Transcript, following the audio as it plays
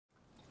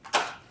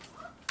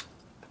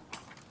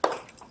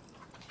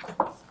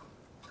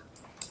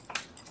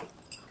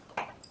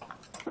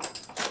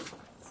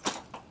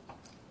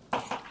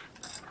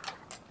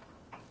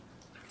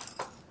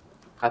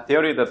a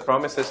theory that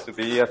promises to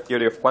be a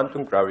theory of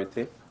quantum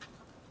gravity.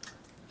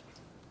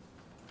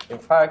 In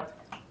fact,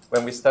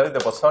 when we study the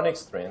bosonic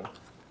string,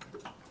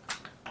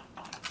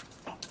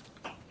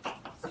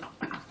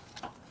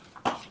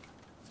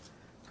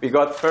 we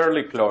got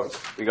fairly close.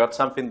 We got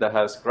something that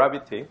has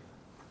gravity.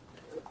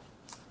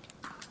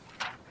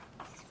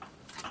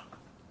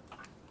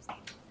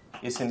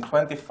 It's in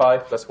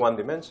 25 plus 1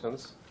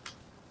 dimensions.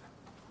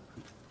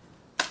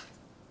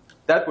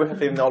 That would have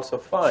been also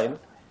fine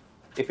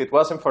if it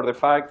wasn't for the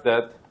fact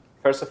that,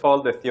 first of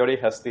all, the theory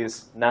has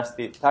this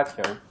nasty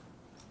tachyon.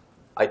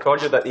 I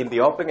told you that in the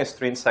open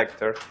string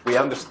sector, we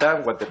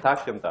understand what the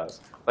tachyon does.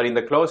 But in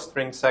the closed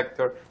string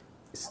sector,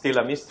 it's still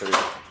a mystery.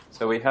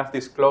 So we have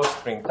this closed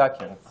string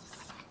tachyon.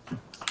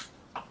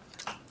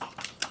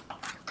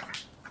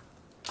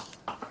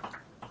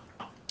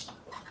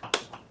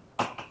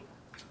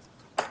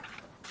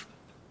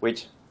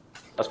 Which,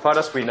 as far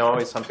as we know,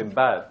 is something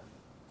bad.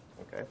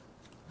 Okay?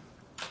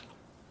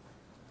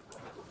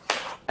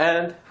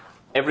 And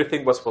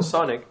everything was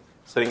bosonic.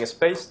 So in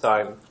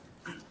space-time,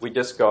 we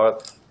just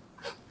got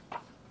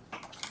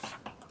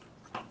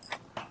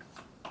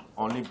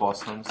only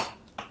bosons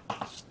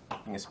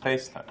in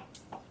space-time.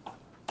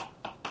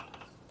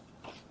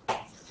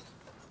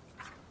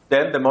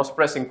 Then the most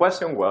pressing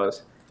question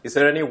was, is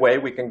there any way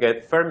we can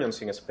get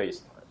fermions in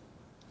space-time?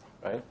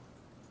 Right?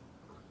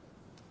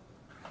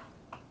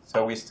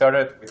 So we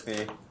started with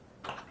the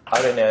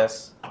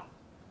RNS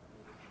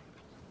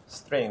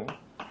string.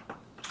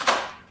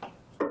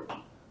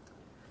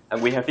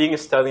 And we have been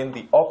studying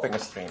the open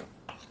string.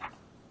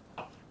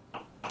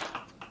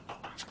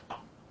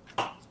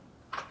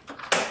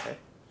 Okay.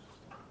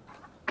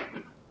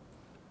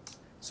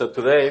 So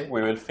today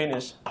we will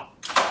finish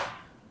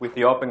with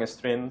the open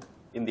string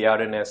in the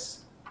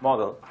RNS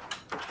model.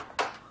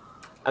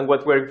 And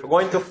what we're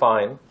going to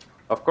find,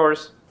 of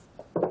course,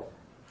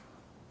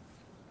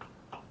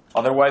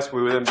 otherwise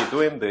we wouldn't be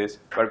doing this,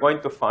 we're going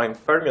to find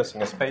fermions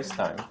in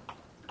space-time.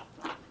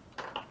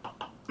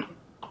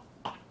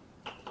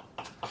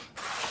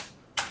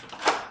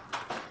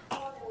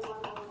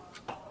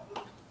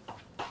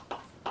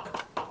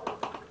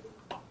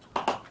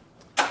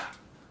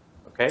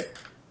 Okay?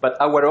 But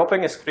our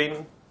open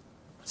string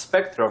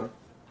spectrum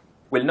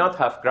will not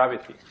have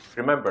gravity.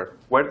 Remember,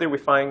 where do we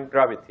find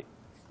gravity?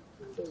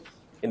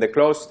 In the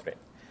closed string.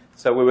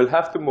 So we will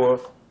have to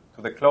move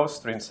to the closed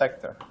string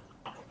sector.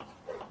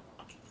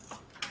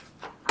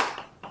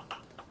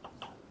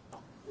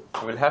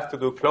 We will have to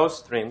do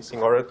closed strings in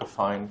order to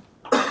find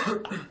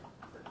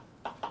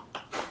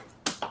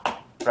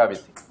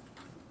gravity.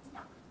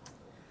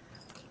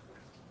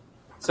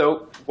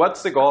 So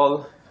what's the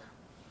goal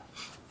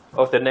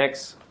of the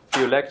next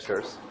few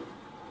lectures?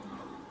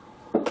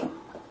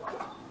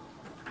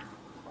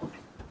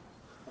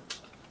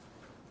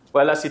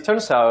 Well, as it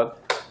turns out,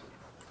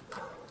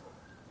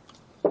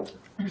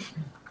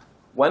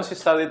 once you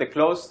study the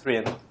closed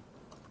string,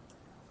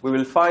 we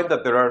will find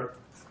that there are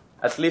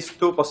at least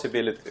two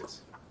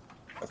possibilities.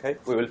 Okay?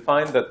 We will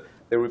find that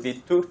there will be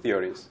two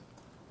theories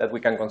that we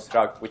can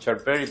construct which are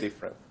very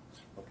different.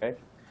 Okay?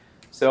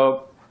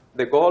 So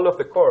the goal of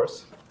the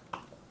course,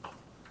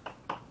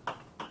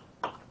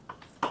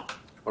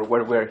 or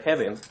where we're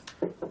heading,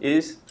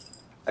 is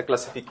a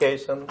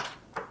classification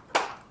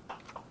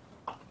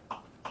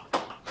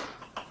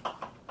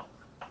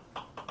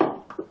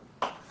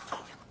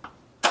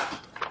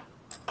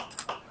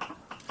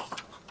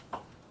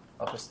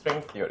of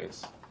string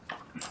theories.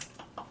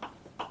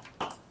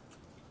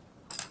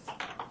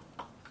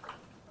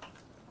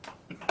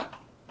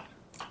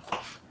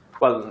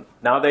 Well,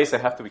 nowadays I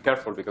have to be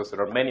careful because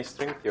there are many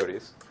string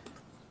theories.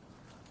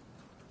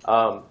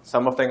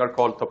 Some of them are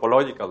called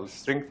topological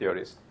string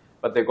theories.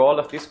 But the goal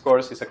of this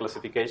course is a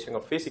classification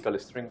of physical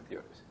string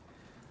theories.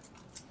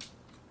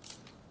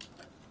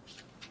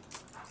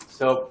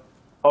 So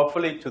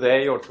hopefully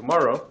today or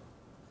tomorrow,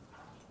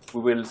 we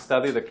will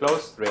study the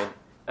closed string,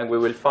 and we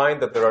will find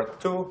that there are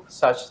two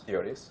such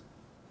theories.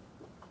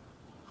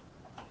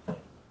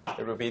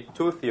 There will be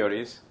two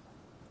theories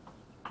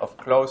of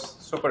closed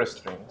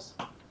superstrings.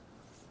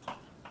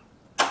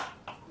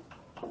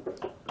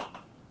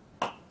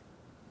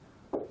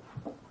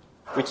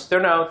 Which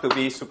turn out to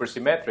be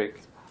supersymmetric,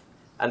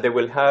 and they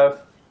will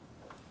have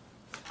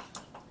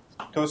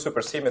two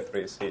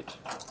supersymmetries each.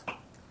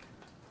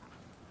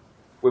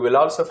 We will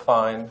also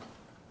find,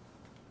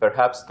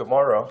 perhaps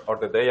tomorrow or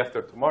the day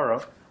after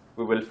tomorrow,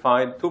 we will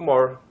find two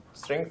more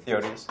string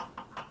theories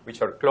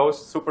which are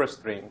closed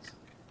superstrings,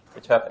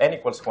 which have n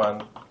equals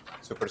 1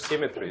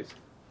 supersymmetries.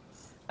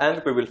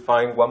 And we will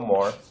find one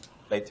more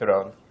later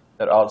on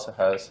that also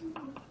has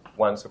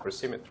one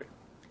supersymmetry.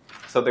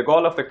 So the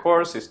goal of the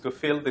course is to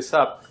fill this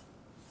up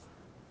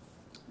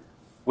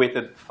with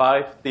the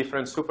 5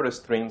 different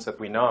superstrings that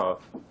we know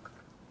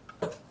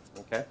of.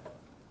 Okay?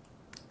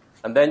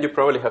 And then you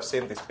probably have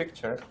seen this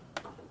picture.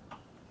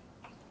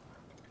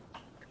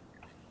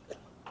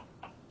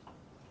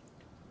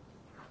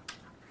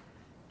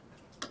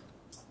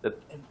 That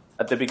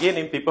at the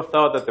beginning, people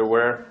thought that there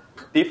were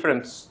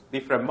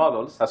different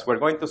models. As we're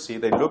going to see,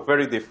 they look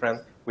very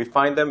different. We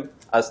find them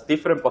as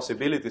different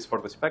possibilities for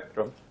the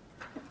spectrum.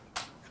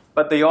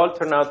 But they all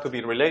turn out to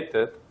be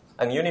related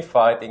and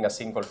unified in a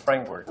single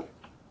framework.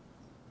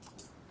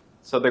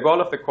 So the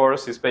goal of the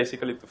course is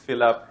basically to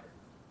fill up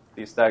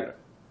this diagram.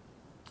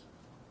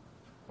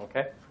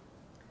 Okay?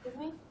 Excuse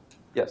me?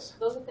 Yes?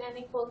 Those with n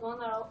equals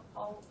 1 are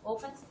all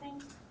open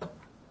strings?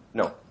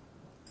 No.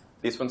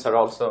 These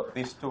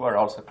two are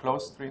also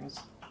closed strings.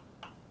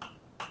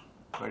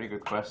 Very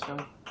good question.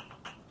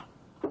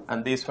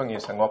 And this one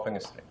is an open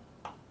string.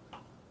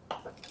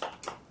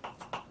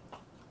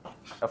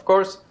 Of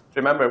course,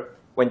 remember,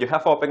 when you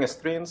have open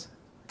strings,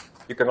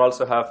 you can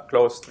also have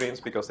closed strings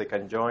because they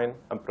can join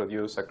and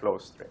produce a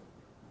closed string.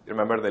 You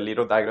remember the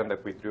little diagram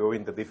that we drew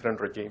in the different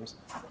regimes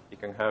you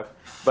can have?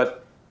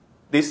 But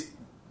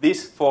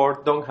these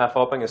four don't have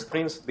open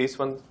strings. This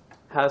one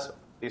has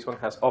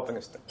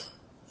open strings.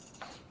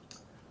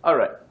 All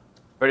right,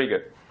 very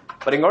good.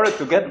 But in order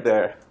to get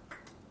there,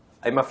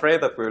 I'm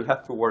afraid that we will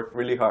have to work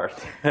really hard.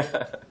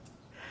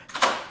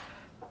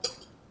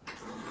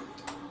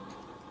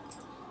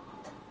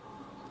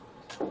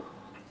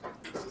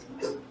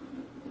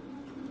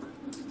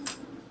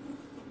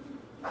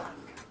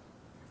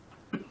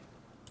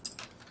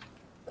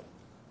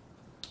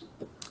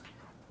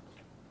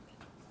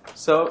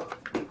 So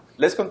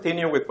let's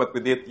continue with what we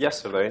did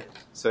yesterday.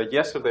 So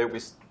yesterday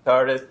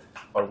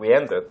we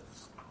ended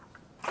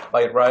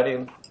by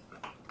writing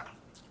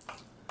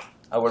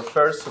our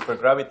first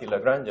supergravity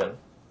Lagrangian.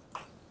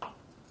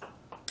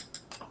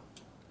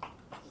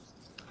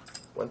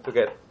 Want to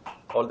get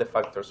all the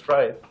factors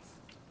right.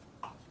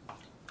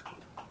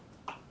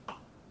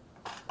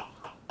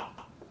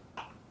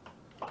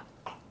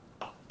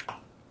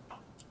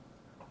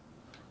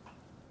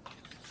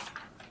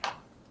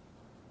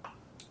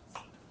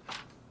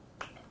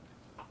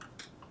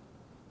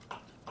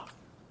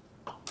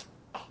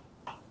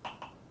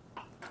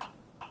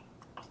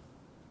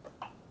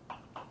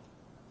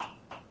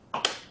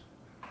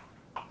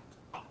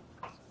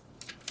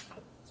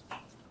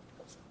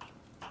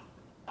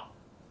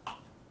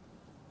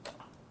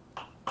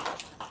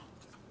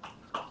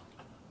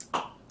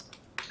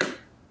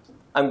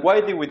 And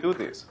why did we do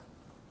this?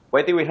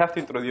 Why did we have to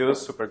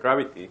introduce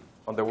supergravity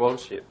on the world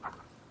sheet?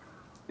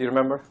 Do you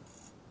remember?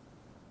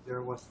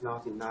 There was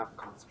not enough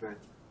constraint.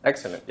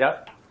 Excellent,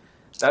 yeah.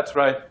 That's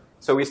right.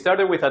 So we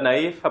started with a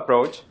naive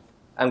approach,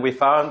 and we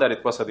found that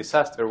it was a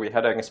disaster. We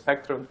had a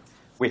spectrum.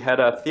 We had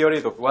a theory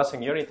that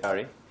wasn't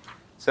unitary.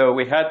 So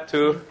we had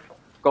to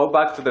go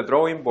back to the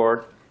drawing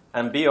board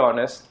and be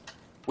honest.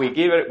 We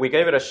gave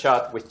it a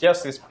shot with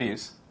just this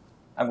piece,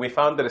 and we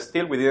found that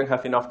still we didn't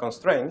have enough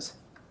constraints.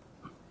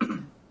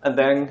 And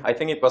then I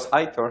think it was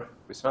Aitor,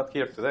 who's not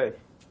here today,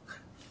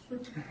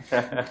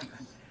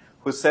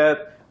 who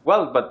said,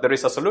 well, but there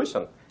is a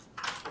solution.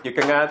 You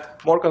can add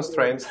more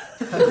constraints.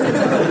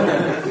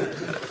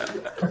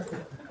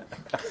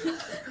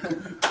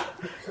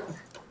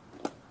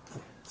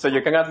 So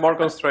you can add more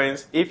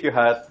constraints if you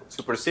had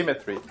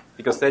supersymmetry,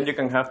 because then you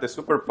can have the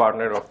super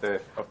partner of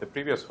the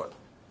previous one.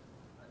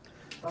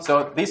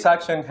 So this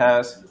action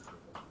has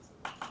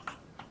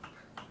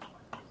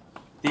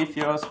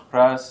Diffeos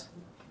plus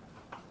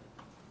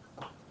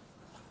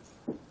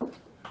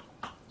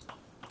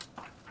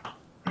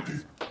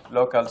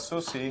local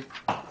SUSY.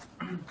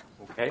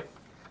 Okay.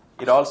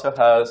 It also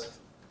has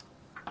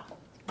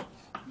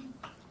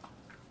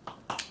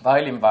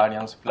Weyl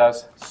invariance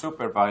plus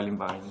super Weyl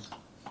invariance.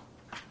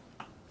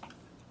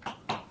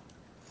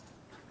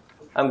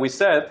 And we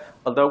said,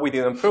 although we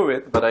didn't prove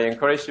it, but I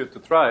encourage you to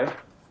try,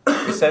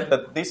 we said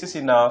that this is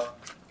enough.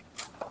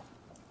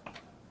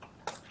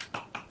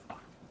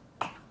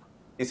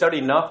 These are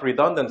enough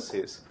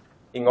redundancies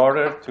in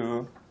order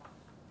to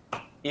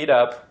eat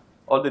up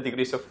all the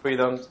degrees of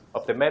freedom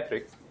of the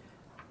metric,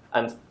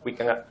 and we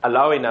can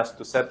allowing us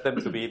to set them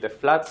to be the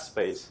flat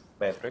space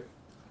metric,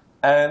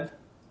 and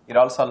it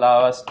also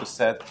allows us to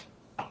set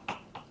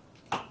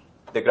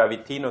the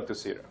gravitino to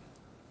 0.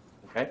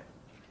 Okay?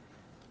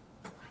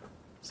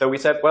 So we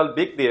said, well,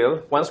 big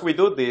deal. Once we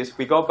do this,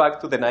 we go back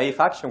to the naive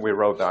action we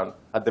wrote down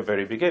at the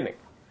very beginning.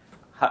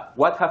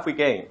 What have we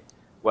gained?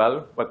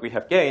 Well, what we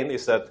have gained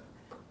is that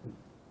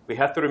we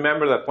have to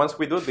remember that once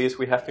we do this,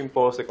 we have to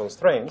impose the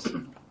constraints.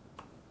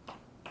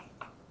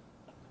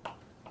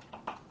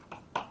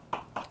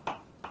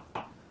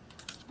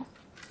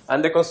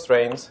 And the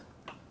constraints.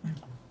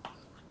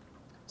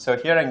 So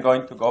here I'm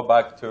going to go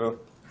back to,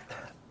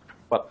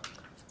 well,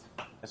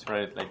 let's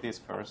write it like this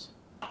first.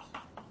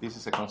 This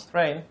is a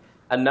constraint.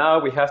 And now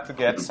we have to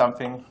get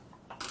something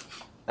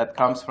that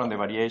comes from the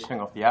variation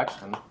of the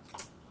action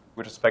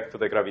with respect to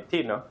the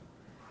gravitino.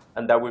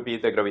 And that will be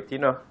the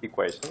gravitino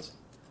equations.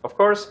 Of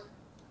course,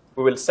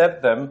 we will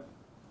set them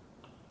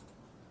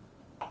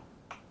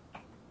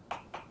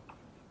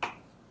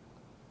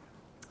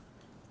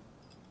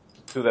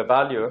to the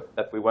value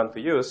that we want to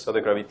use. So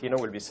the gravitino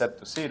will be set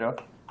to 0,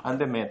 and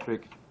the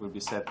metric will be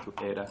set to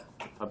eta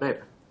alpha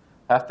beta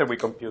after we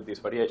compute this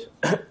variation.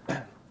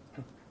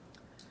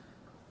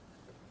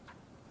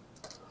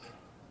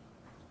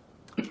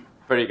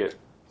 Very good.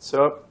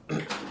 So,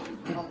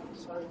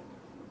 Sorry.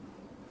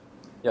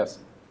 yes.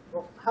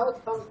 Well, how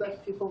it comes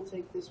that people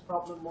take this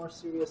problem more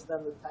serious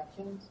than the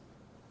tachyons?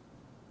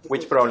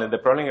 Which problem? The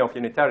problem of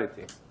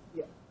unitarity.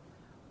 Yeah.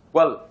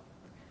 Well,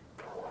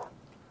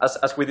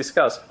 as we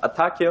discussed, a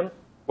tachyon,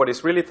 what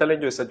it's really telling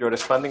you is that you're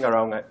expanding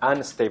around an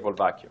unstable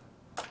vacuum,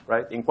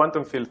 right? In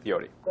quantum field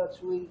theory. But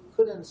we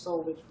couldn't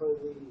solve it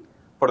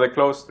For the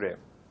closed string.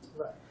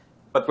 right.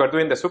 But we're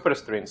doing the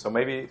superstring, so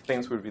maybe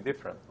things will be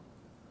different.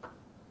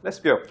 Let's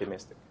be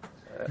optimistic.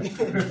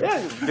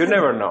 Yeah, you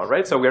never know,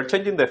 right? So we're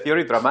changing the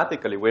theory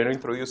dramatically. We're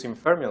introducing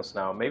fermions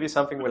now. Maybe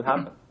something will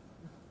happen.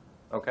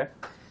 Okay?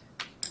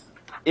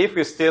 If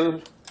we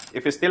still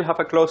have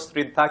a closed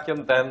string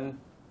tachyon, then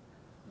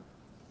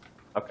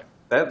okay,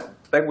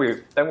 then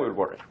we'll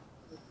worry.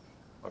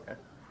 Okay.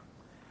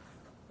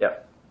 Yeah.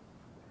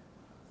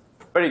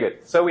 Very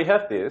good. So we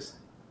have this.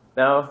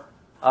 Now,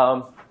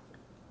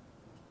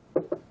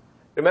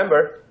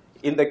 remember,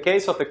 in the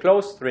case of the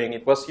closed string,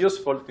 it was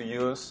useful to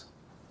use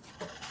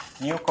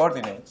new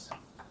coordinates.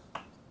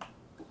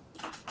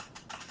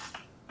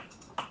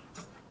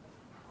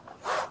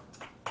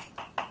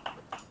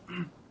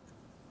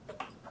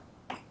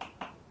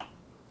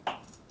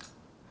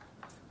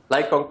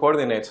 Like on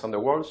coordinates on the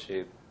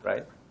worldsheet,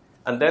 right?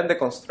 And then the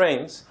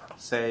constraints,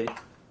 say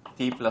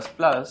t++,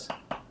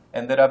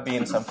 ended up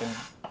being something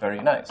very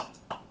nice,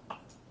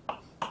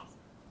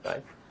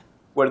 right?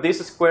 Where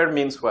this square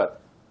means what?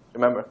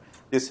 Remember,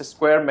 this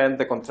square meant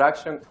the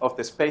contraction of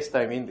the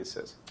space-time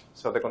indices.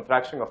 So the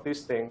contraction of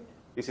this thing,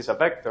 this is a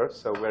vector,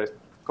 so we're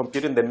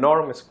computing the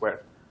norm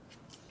square.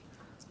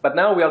 But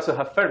now we also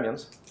have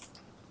fermions.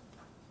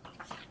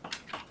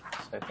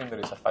 So I think there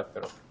is a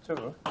factor of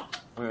 2.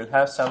 We will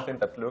have something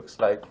that looks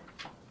like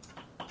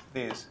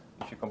this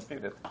if you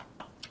compute it.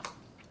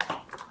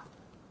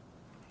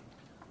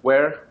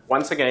 Where,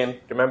 once again,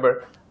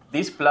 remember,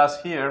 this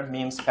plus here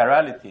means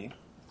chirality,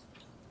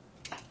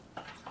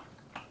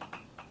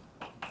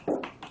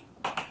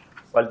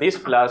 while this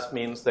plus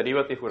means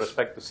derivative with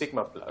respect to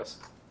sigma plus.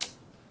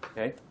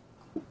 Okay?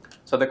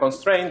 So the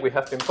constraint we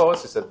have to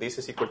impose is that this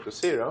is equal to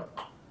 0,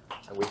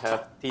 and we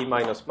have t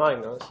minus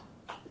minus.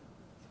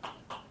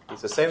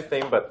 It's the same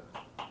thing, but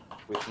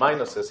with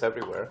minuses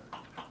everywhere.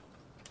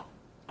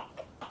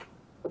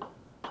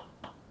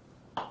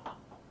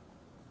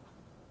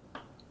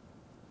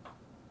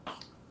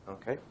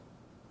 Okay.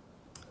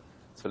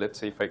 So let's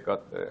see if I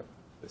got the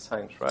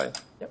signs right.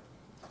 Yep.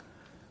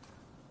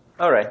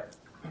 All right.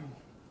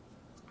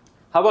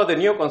 How about the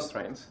new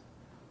constraints?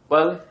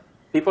 Well,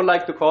 people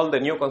like to call the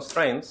new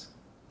constraints.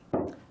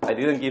 I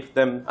didn't give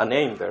them a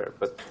name there,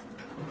 but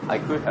I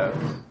could have.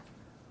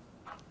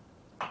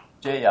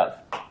 J alpha.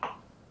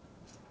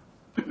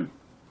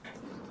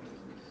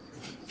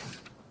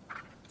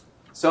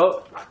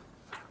 So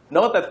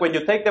note that when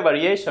you take the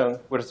variation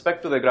with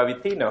respect to the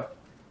gravitino,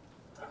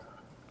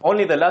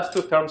 only the last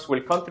two terms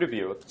will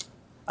contribute,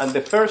 and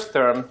the first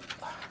term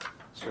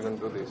shouldn't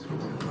do this.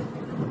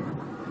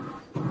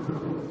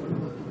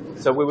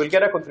 So we will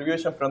get a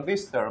contribution from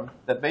this term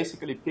that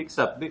basically picks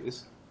up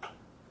this,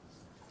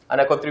 and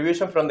a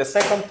contribution from the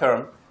second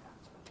term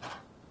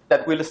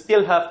that will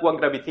still have one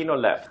gravitino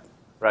left,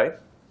 right?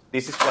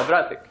 This is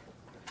quadratic,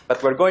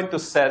 but we're going to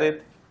set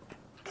it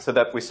so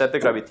that we set the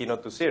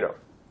gravitino to 0.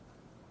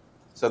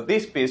 So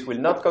this piece will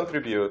not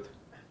contribute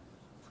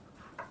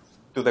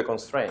to the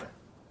constraint.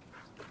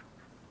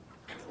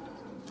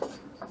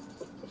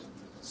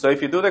 So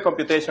if you do the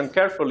computation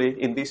carefully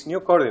in these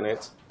new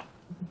coordinates,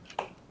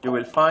 you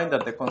will find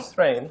that the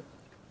constraint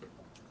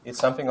is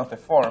something of the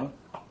form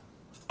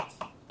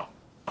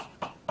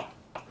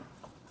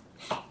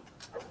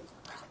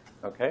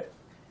okay.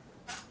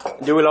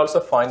 You will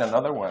also find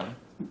another one,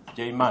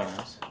 j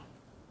minus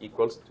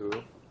equals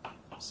to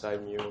psi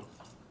mu.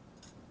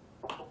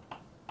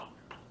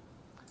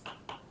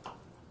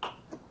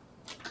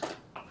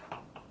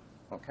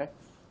 Okay.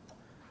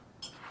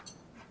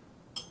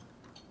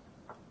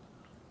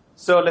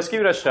 So let's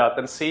give it a shot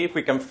and see if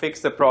we can fix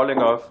the problem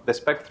of the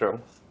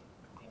spectrum.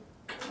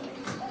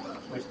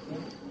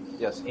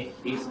 Yes.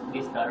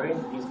 This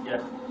current is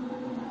just.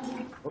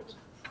 Oops.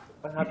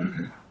 What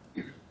happened?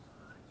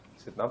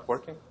 Is it not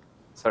working?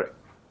 Sorry.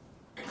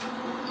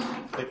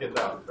 Take it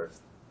down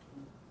first.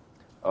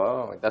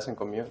 Oh, it doesn't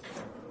commute.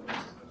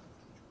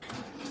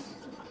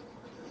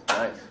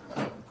 Nice.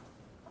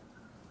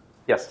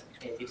 Yes.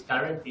 This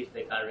current is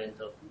the current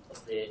of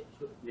the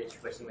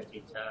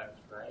supersymmetry charge,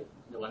 right?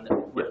 The one that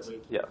Yes.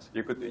 Yes.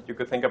 You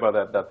could think about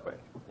that way.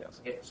 Yes.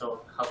 Okay,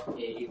 so how,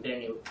 is there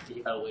any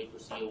physical way to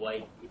see why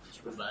it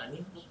should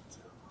vanish?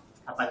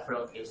 Apart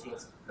from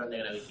from the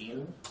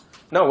gravity?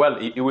 No, well,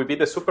 it will be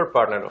the super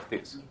partner of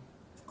this.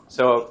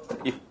 So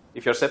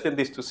if you're setting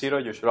this to 0,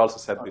 you should also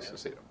set this to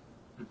 0.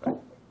 Right?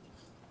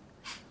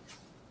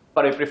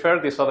 But I prefer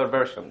this other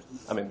version.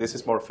 I mean, this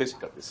is more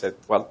physical. It said,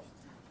 well,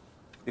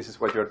 this is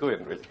what you're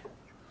doing, really.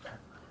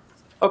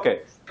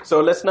 Okay,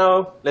 so let's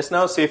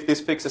now see if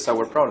this fixes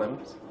our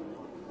problems.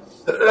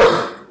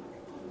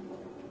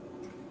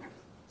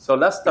 So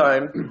last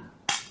time,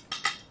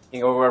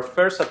 in our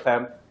first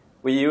attempt,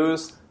 we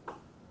use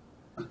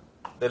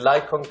the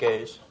Lycon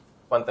gauge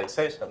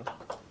quantization.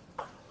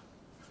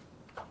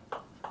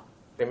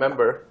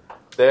 Remember,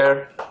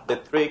 there the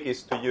trick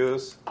is to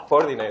use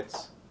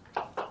coordinates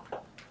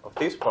of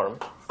this form.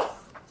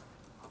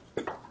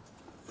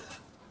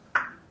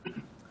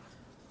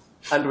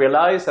 And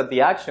realize that the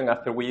action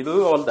after we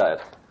do all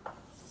that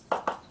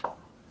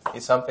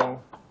is something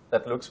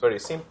that looks very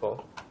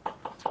simple.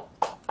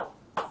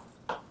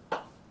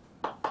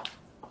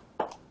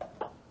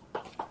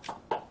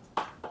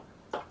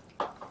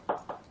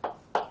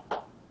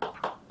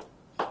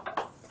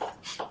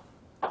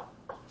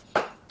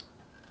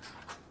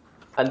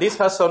 And this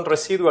has some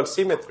residual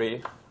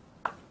symmetry,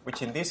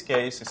 which in this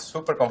case is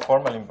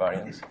superconformal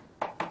invariance.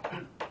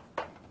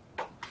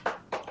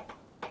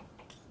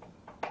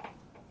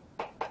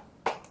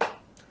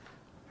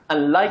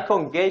 And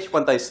Lycon gauge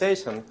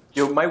quantization,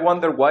 you might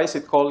wonder why is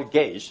it called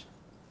gauge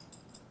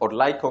or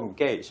Lycon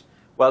gauge.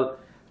 Well,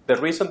 the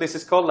reason this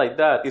is called like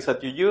that is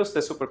that you use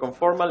the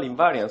superconformal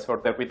invariance or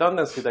the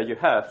redundancy that you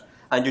have,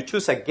 and you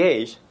choose a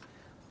gauge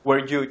where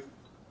you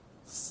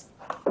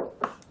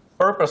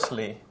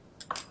purposely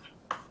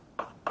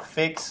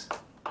fix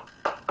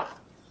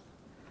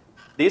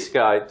this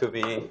guy to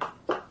be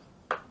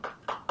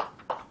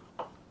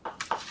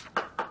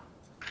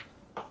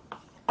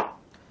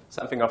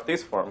something of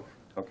this form.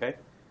 Okay.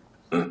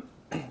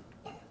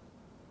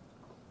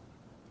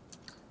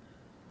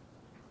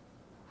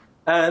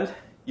 And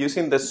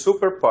using the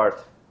super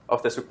part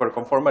of the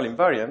superconformal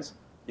invariance,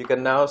 you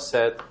can now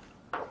set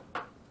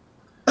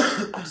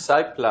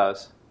psi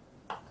plus,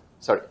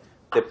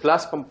 the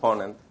plus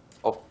component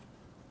of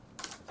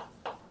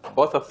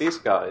both of these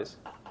guys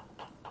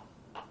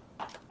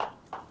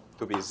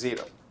to be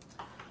 0.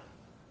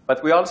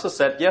 But we also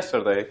said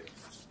yesterday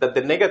that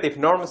the negative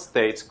norm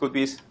states could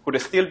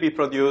still be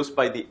produced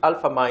by the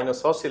alpha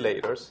minus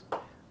oscillators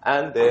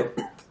and the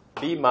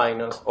B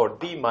minus or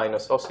D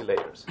minus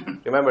oscillators.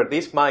 Remember,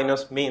 this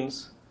minus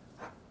means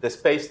the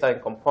space-time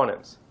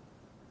components.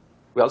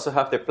 We also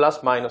have the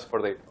plus minus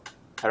for the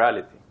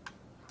chirality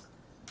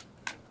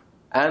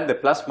and the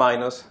plus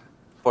minus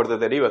for the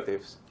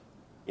derivatives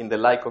in the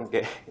Lycon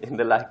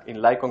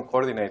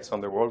coordinates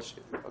on the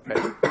worldsheet. Okay.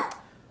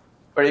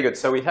 Very good.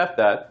 So we have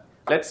that.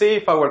 Let's see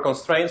if our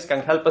constraints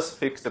can help us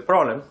fix the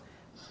problem.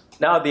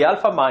 Now the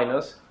alpha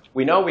minus,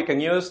 we know we can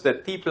use the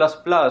t plus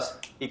plus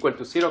equal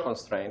to 0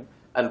 constraint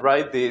and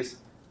write this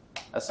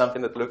as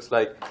something that looks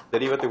like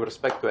derivative with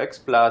respect to x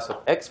plus of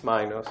x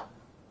minus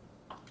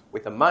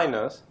with a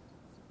minus.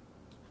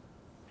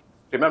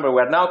 Remember,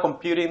 we're now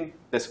computing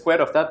the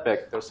square of that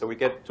vector, so we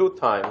get 2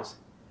 times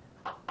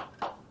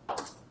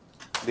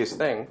this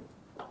thing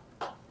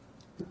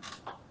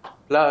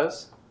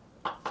plus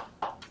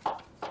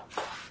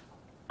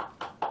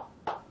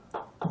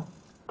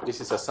this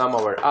is a sum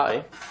over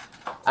I,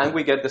 and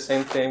we get the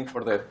same thing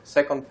for the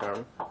second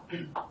term.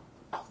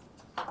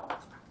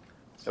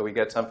 So we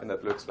get something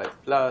that looks like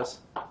plus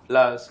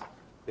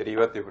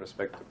derivative with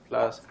respect to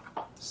plus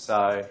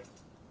psi.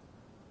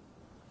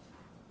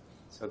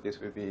 So this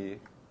will be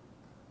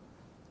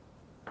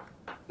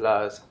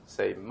plus,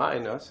 say,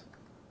 minus,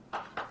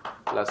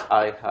 plus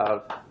I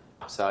half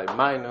psi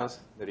minus,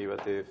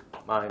 derivative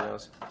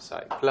minus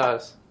psi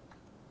plus.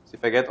 So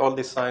if I get all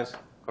these signs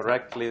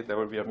correctly, there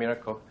will be a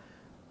miracle.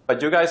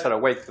 But you guys are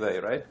awake today,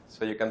 right?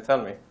 So you can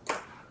tell me.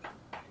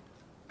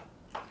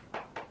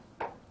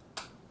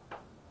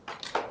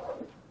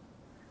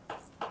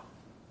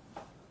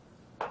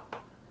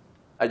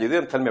 You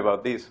didn't tell me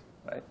about this,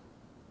 right?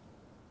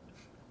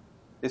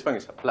 This one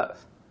is a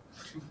plus.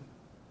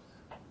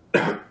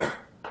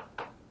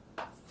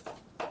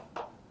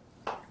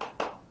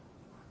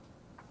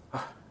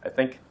 I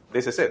think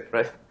this is it,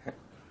 right?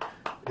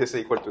 This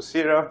is equal to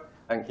 0,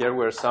 and here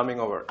we're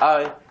summing over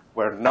I.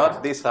 We're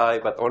not this I,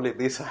 but only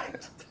this I.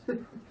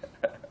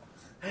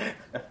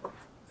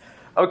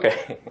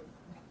 Okay.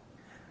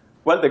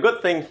 Well, the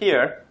good thing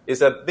here is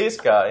that this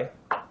guy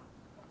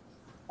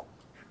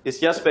is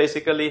just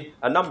basically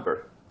a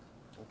number.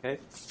 Okay?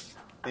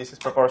 This is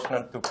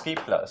proportional to p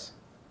plus.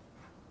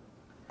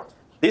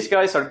 These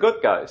guys are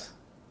good guys.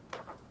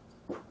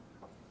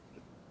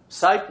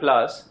 Psi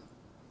plus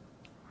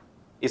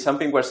is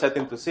something we're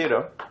setting to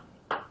 0.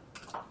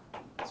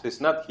 So it's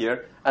not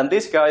here. And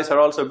these guys are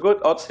also good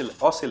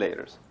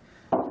oscillators.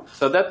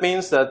 So that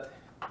means that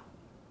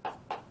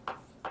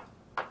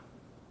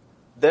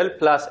del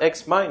plus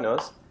x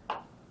minus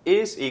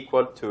is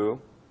equal to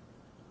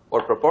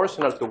or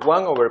proportional to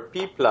 1 over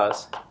p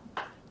plus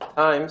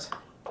times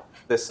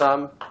the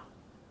sum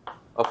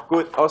of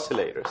good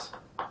oscillators,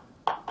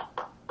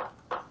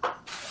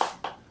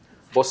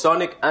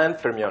 bosonic and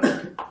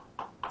fermionic.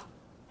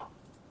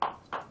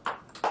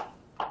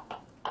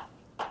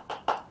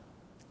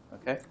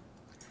 Okay.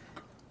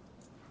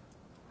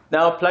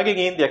 Now plugging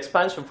in the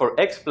expansion for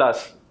x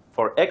plus,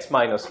 for x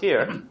minus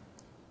here,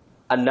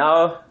 and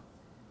now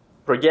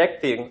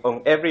projecting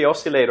on every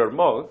oscillator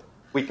mode,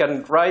 we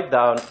can write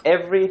down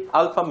every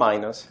alpha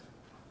minus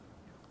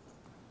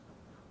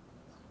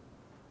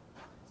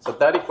So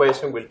that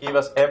equation will give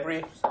us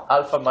every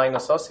alpha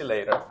minus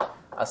oscillator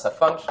as a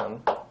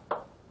function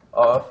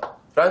of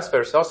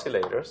transverse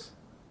oscillators,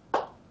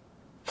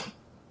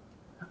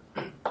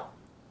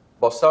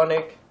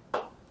 bosonic,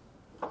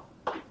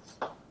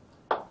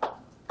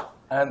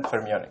 and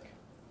fermionic.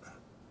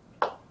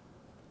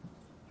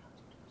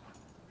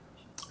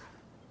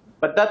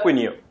 But that we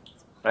knew,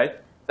 right?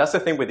 That's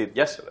the thing we did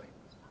yesterday.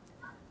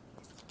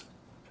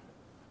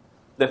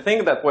 The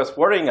thing that was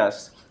worrying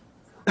us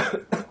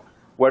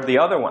were the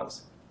other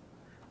ones.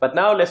 But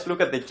now let's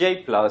look at the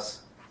J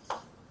plus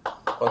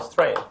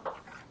constraint.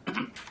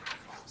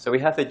 So we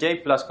have the J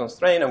plus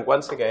constraint, and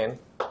once again,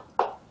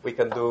 we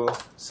can do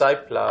psi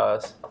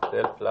plus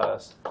del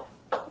plus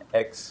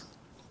x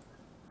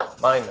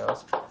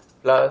minus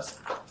plus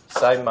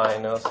psi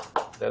minus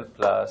del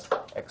plus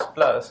x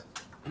plus.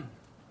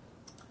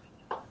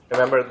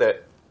 Remember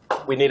that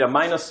we need a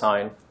minus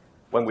sign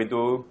when we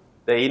do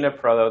the inner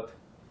product,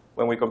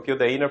 when we compute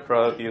the inner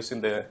product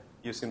using the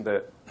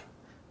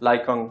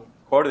Lycon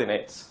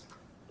coordinates.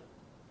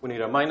 We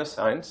need a minus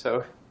sign,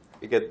 so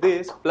we get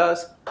this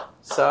plus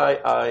psi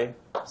I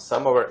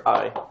sum over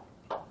I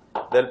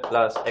del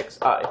plus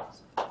xi.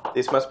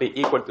 This must be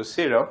equal to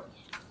 0.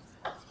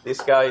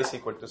 This guy is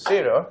equal to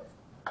 0.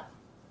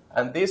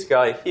 And this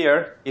guy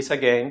here is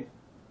again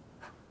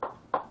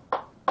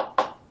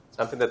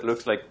something that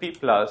looks like P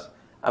plus.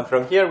 And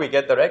from here we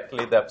get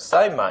directly that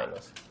psi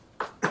minus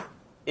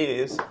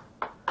is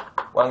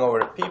 1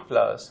 over P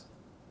plus,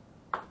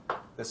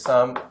 the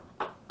sum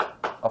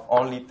of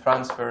only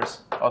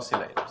transverse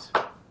oscillators.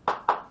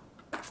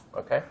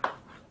 Okay?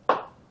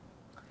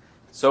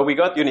 So we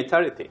got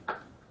unitarity.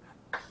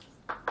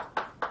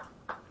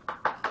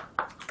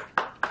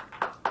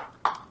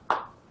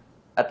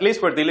 At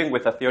least we're dealing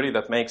with a theory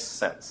that makes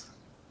sense.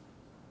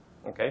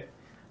 Okay?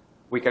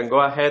 We can go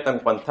ahead and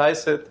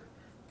quantize it,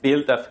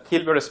 build a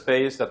Hilbert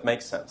space that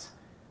makes sense.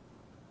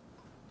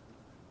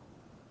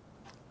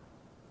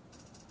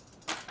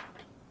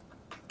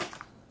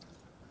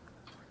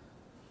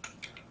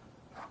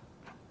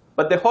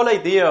 But the whole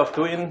idea of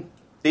doing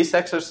these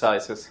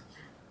exercises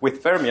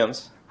with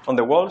fermions on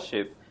the wall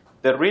sheet,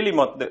 the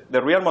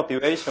real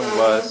motivation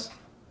was,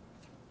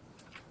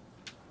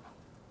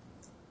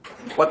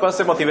 what was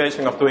the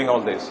motivation of doing all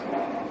this?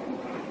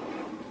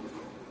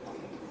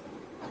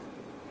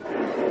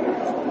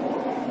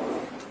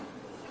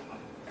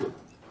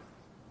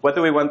 What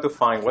do we want to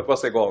find? What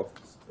was the goal?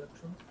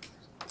 Spectrum.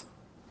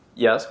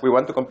 Yes, we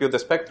want to compute the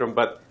spectrum,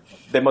 but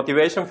the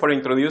motivation for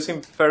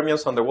introducing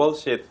fermions on the wall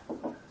sheet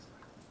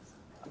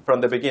from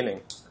the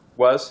beginning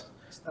was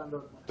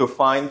Standard. to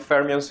find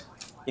fermions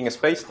in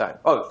space-time.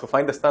 Oh, to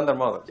find the standard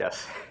model,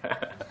 yes.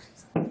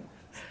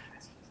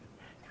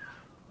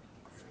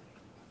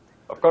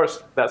 Of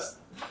course, that's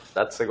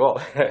the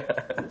goal.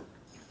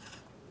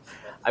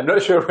 I'm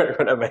not sure we're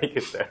going to make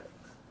it there.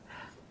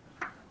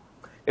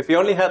 If we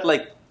only had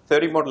like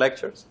 30 more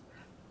lectures.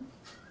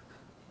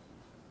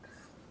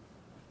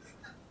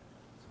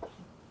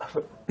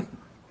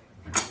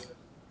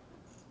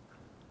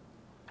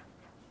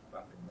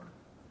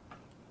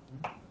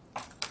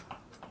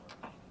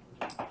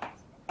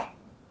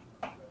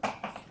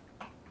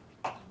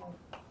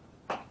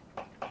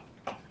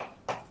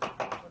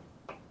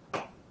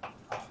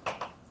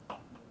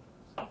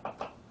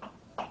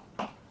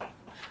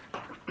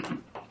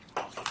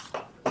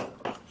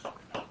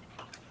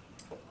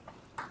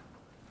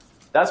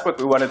 That's what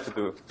we wanted to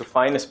do, to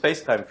find a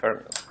space-time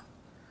fermion.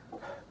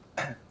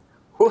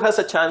 Who has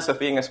a chance of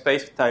being a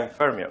space-time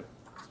fermion?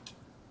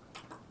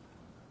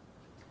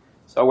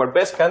 So our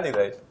best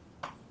candidate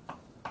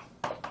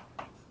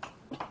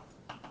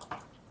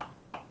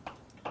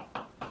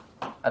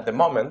at the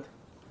moment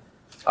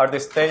are the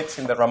states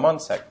in the Ramon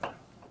sector.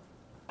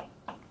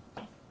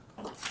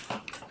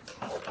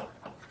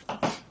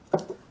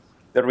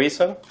 The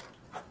reason?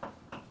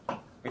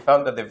 We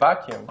found that the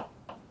vacuum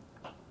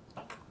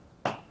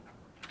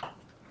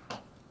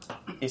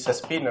is a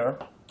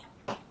spinor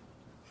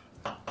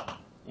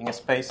in a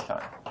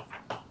space-time.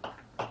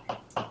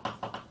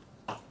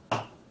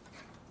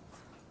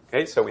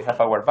 Okay, so we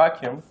have our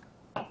vacuum,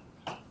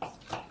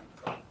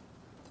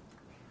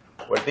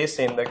 where this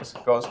index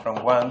goes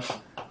from 1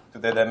 to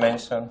the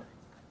dimension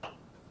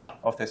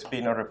of the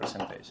spinor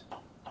representation.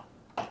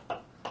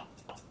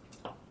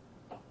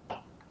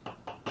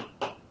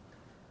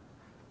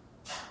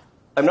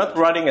 I'm not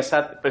writing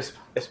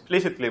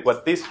explicitly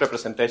what this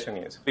representation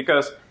is,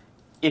 because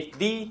if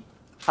D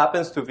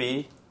happens to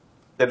be,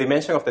 the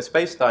dimension of the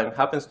space-time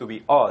happens to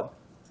be odd,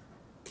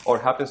 or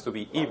happens to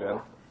be even,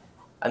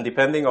 and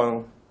depending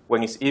on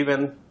when it's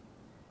even,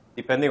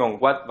 depending on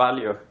what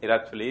value it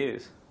actually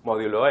is,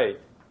 modulo 8,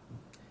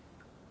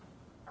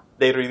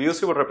 the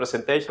irreducible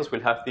representations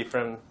will have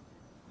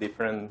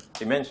different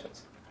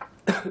dimensions.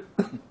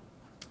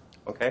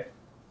 Okay?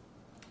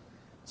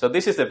 So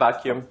this is the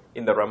vacuum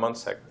in the Ramon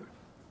sector.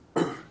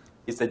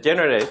 It's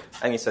degenerate,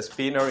 and it's a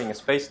spinor in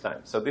space-time.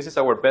 So this is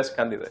our best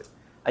candidate.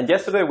 And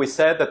yesterday we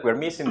said that we're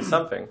missing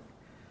something.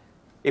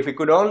 If we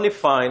could only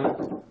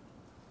find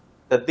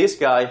that this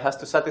guy has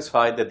to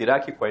satisfy the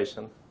Dirac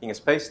equation in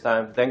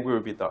space-time, then we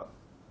will be done.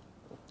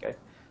 Okay?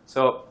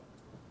 So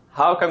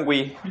how can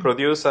we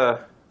produce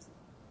a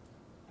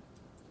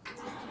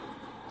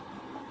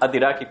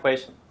Dirac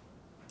equation?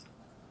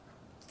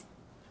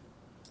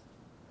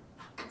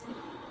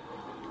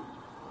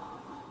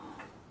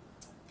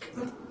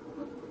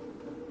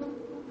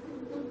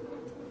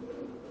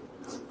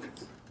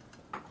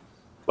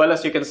 Well,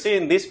 as you can see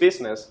in this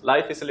business,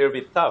 life is a little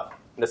bit tough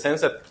in the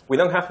sense that we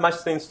don't have much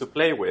things to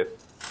play with.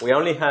 We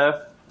only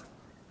have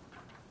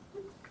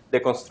the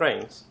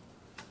constraints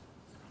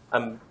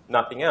and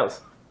nothing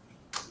else.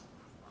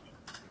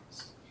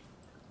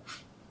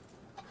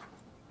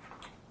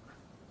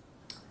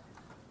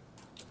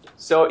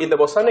 So in the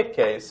bosonic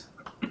case,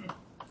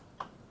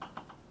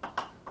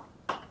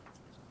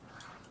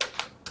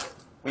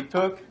 we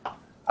took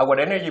our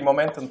energy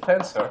momentum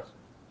tensor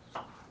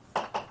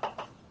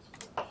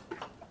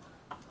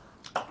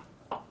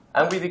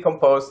and we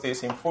decomposed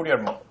this in Fourier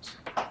modes.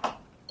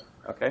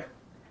 Okay?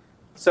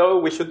 So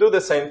we should do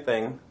the same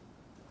thing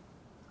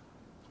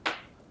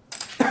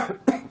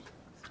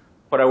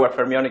for our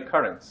fermionic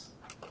currents.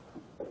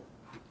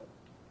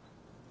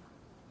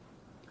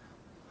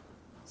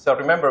 So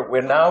remember, we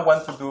now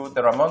want to do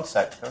the Ramond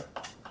sector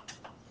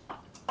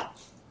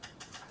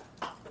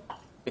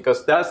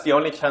because that's the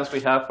only chance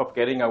we have of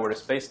getting our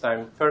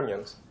space-time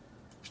fermions.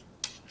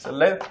 So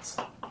let's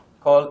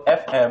call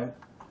Fm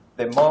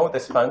the mode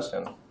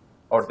expansion,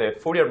 or the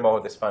Fourier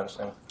mode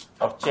expansion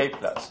of J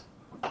plus.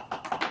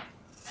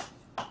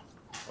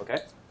 Okay?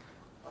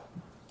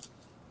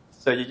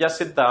 So you just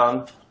sit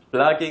down,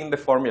 plug in the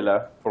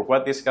formula for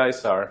what these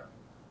guys are.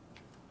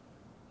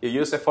 You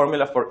use the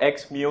formula for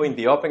x mu in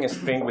the open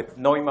string with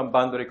Neumann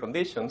boundary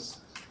conditions.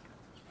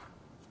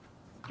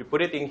 You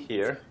put it in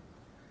here,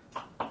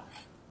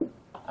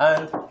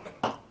 and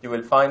you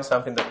will find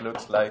something that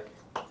looks like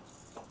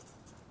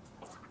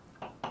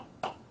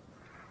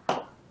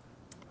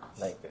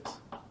this.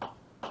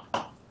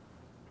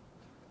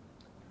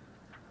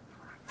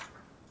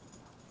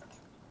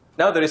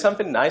 Now, there is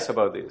something nice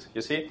about this.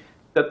 You see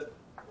that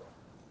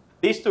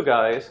these two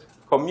guys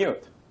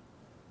commute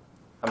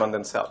among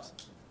themselves.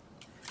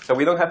 So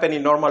we don't have any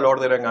normal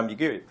order and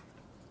ambiguity.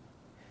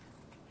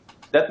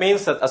 That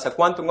means that as a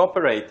quantum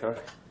operator,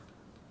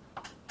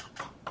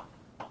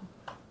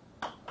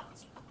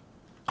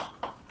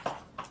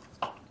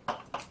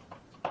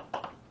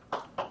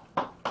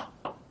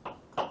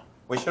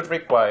 we should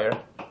require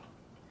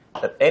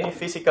that any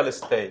physical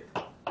state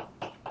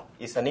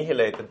is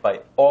annihilated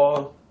by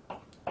all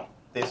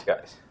these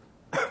guys.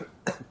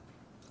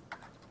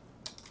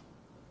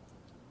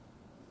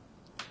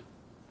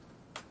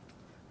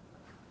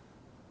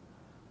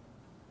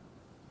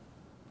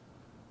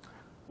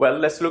 Well,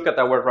 let's look at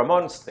our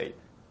Ramond state,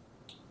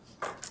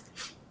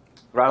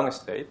 ground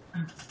state.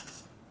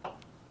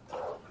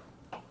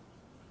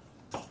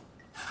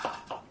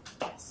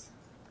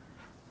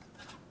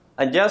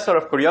 And just sort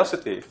of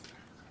curiosity,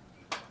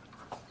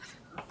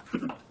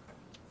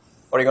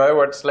 or in other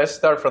words, let's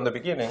start from the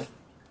beginning.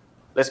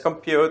 Let's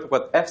compute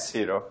what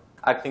F0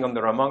 acting on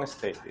the Ramond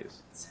state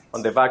is,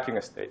 on the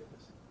vacuum state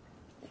is.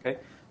 Okay?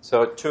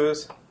 So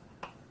choose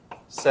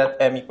set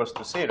m equals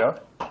to 0.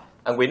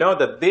 And we know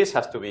that this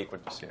has to be equal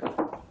to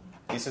 0.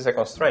 This is a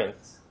constraint.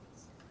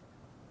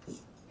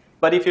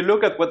 But if you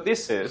look at what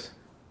this is,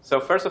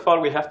 so first of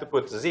all, we have to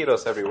put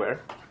zeros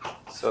everywhere.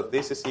 So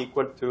this is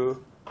equal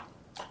to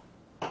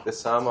the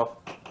sum of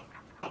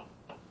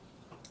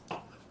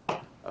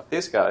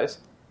these guys.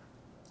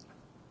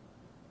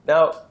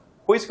 Now,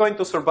 who is going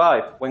to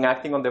survive when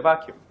acting on the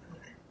vacuum?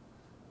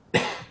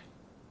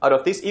 Out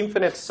of this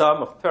infinite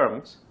sum of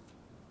terms,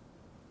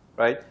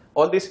 right?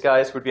 All these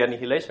guys will be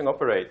annihilation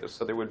operators,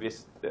 so they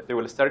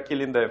will start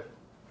killing the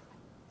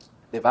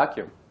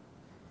vacuum.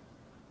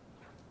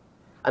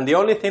 And the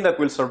only thing that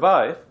will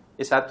survive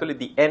is actually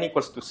the n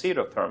equals to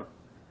 0 term.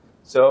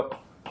 So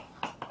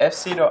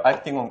F0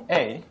 acting on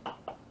A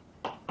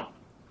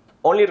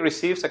only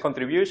receives a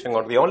contribution,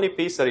 or the only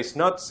piece that is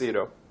not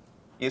 0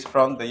 is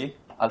from the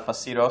alpha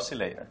 0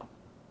 oscillator,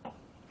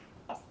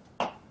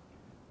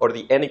 or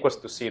the n equals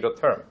to 0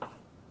 term.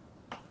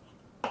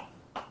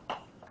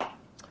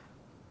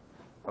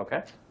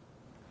 Okay?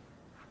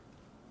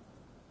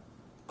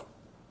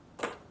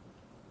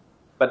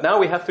 But now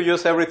we have to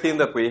use everything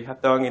that we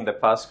have done in the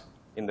past,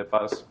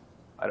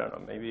 I don't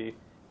know, maybe,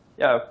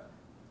 yeah,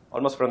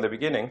 almost from the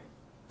beginning.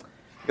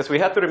 Because we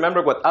have to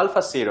remember what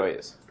alpha 0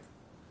 is.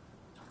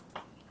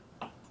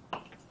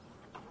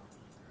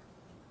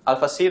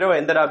 Alpha 0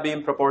 ended up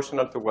being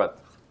proportional to what?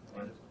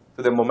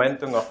 To the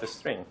momentum of the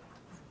string.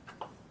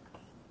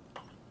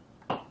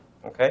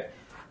 Okay?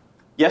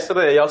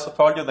 Yesterday I also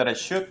told you that I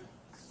should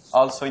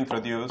also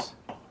introduce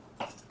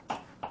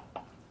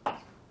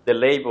the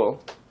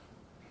label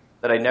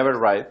that I never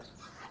write,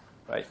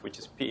 right, which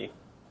is P.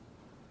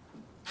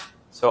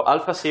 So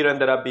alpha 0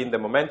 ended up being the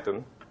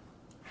momentum.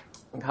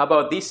 And how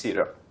about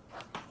D0?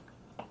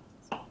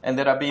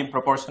 Ended up being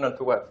proportional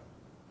to what?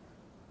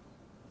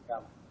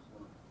 Gamma.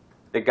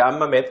 The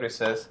gamma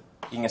matrices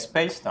in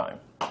space-time.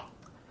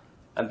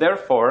 And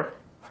therefore,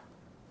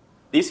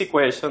 this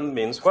equation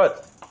means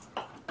what?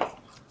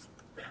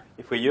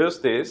 If we use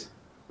this,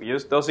 we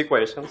use those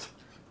equations,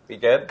 we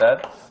get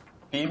that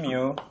P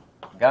mu,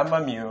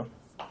 gamma mu,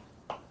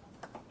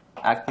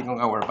 acting on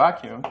our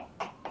vacuum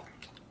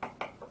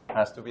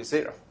has to be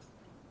 0.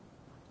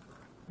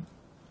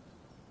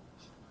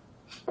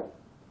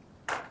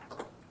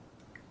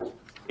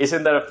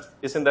 Isn't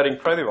that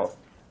incredible?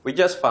 We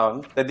just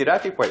found the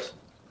Dirac equation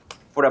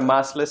for a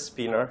massless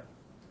spinor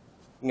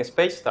in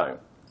space-time.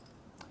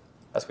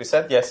 As we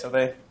said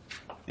yesterday,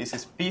 this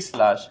is P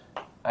slash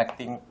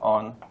acting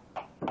on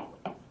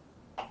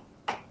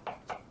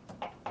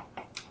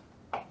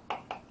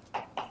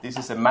this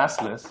is a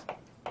massless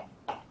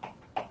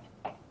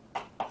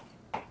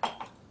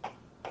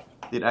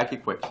Dirac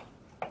equation.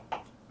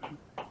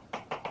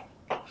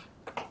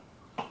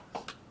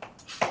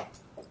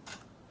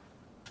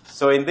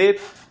 So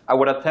indeed,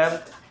 our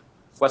attempt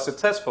was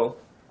successful.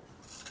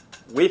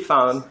 We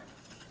found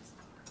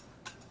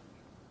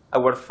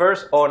our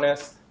first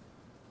honest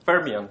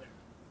fermion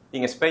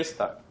in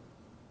space-time.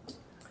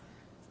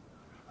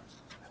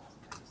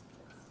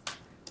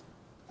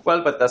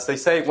 Well, but as they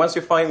say, once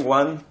you find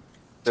one,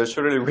 there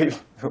surely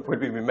will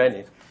be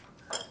many.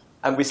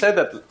 And we said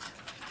that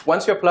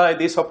once you apply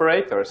these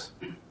operators,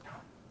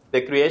 the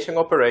creation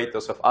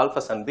operators of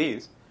alphas and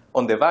d's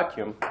on the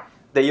vacuum,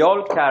 they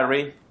all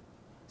carry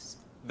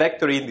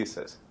vector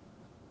indices,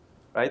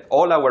 right?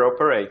 All our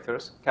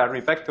operators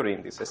carry vector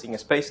indices in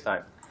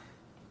space-time.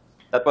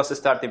 That was the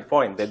starting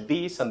point. The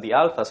d's and the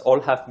alphas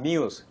all have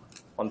mu's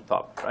on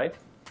top, right?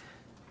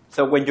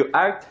 So when you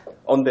act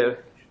on the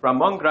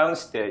Ramon ground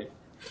state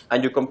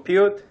and you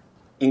compute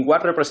in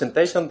what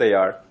representation they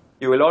are,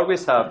 you will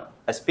always have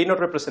a spinor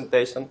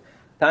representation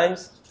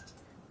times,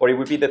 or it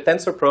will be the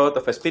tensor product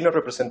of a spinor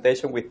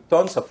representation with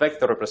tons of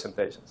vector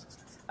representations.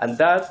 And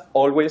that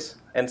always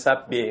ends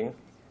up being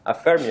a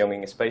fermion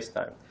in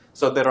space-time.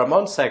 So the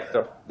Ramon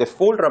sector, the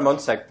full Ramon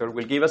sector,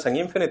 will give us an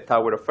infinite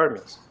tower of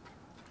fermions.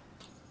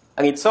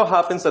 And it so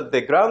happens that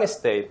the ground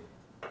state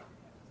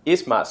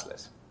is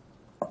massless.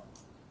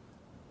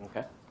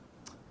 Okay?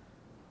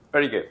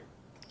 Very good.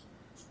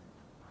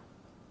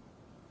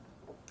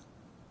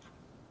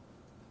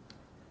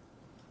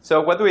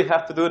 So what do we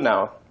have to do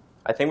now?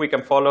 I think we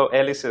can follow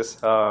Ellis's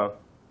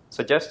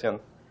suggestion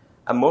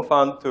and move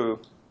on to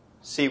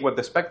see what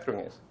the spectrum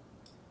is.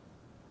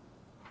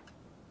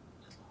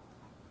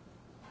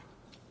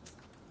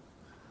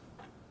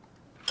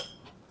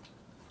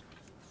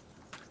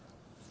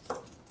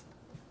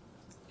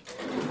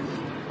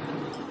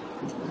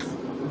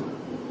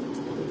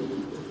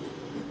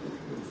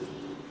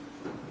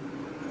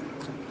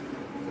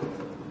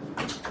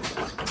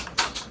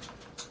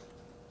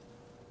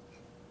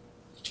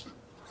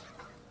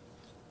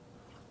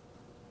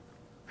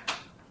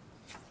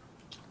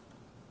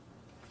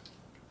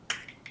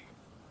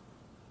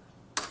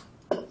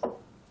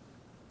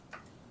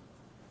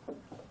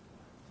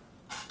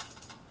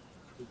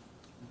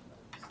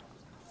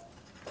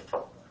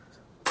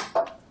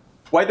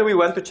 Why do we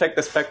want to check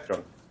the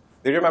spectrum?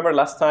 Do you remember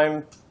last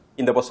time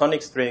in the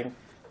bosonic string,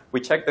 we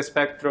checked the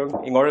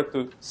spectrum in order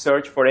to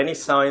search for any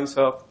signs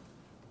of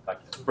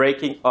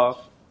breaking of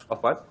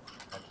what?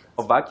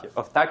 Of vacuum,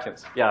 of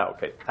tachyons. Yeah,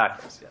 okay,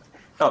 tachyons, yeah.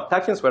 No,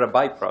 tachyons were a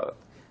byproduct.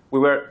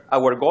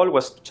 Our goal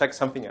was to check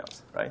something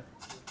else, right?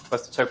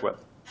 Was to check what?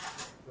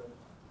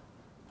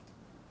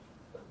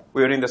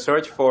 We were in the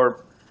search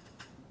for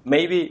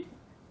maybe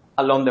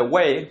along the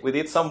way, we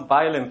did some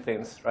violent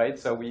things, right?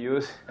 So we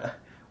use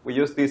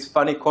these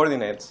funny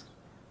coordinates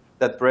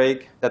that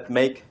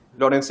make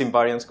Lorentz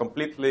invariance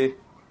completely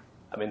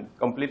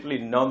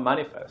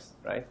non-manifest,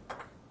 right?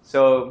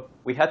 So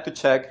we had to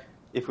check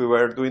if we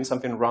were doing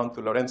something wrong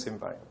to Lorentz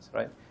invariance,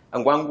 right?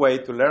 And one way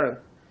to learn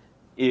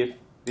if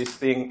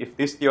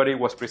this theory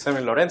was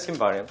preserving Lorentz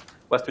invariant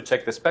was to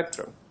check the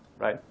spectrum,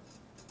 right?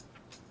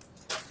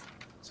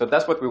 So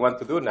that's what we want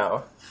to do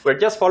now. We're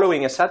just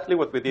following exactly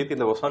what we did in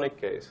the bosonic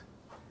case.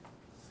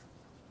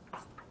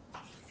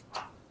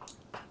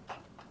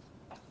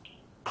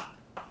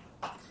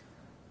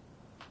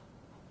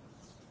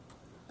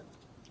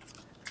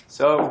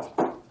 So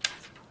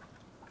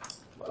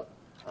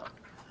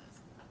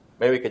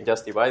maybe we can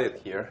just divide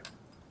it here.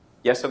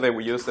 Yesterday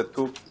we used the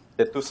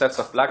two sets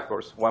of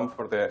blackboards, one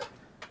for the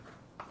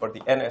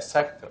NS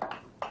sector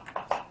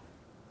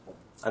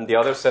and the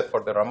other set for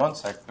the Ramon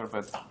sector.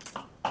 But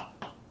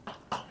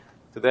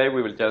today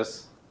we will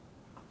just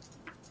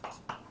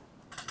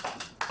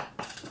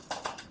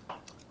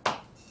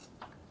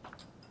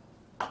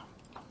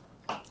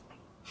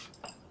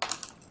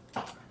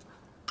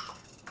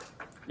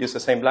use the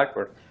same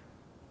blackboard.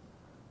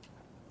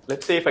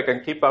 Let's see if I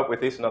can keep up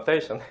with this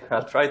notation.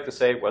 I'll try to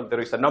say, well,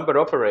 there is a number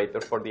operator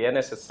for the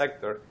NS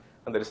sector,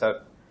 and there is an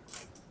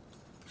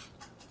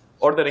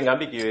ordering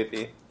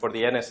ambiguity for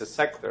the NS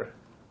sector.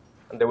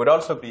 And there would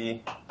also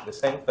be the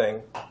same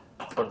thing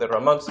for the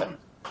Ramon sector.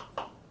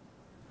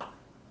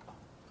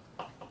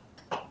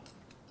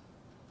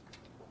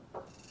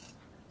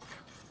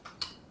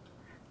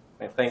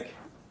 I think it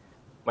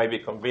might be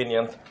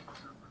convenient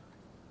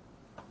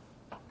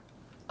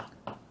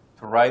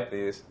write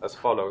this as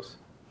follows.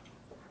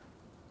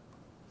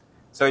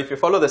 So if you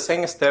follow the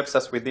same steps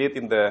as we did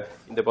in the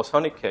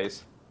bosonic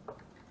case,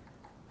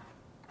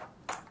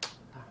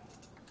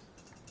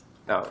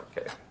 no,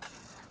 okay,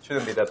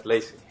 shouldn't be that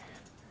lazy.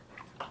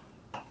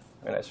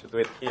 I mean, I should do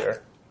it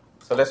here.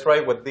 So let's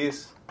write what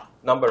this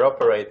number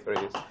operator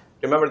is.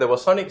 Remember the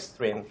bosonic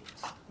string,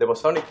 the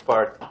bosonic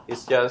part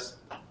is just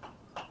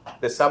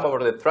the sum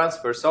over the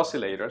transverse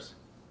oscillators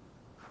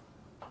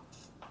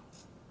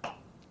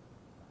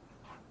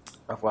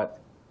of what?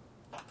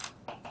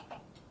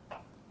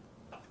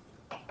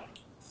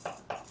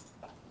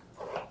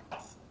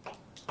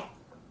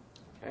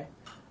 Okay.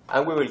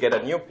 And we will get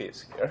a new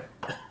piece here.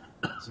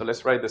 So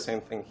let's write the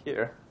same thing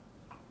here.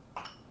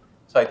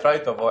 So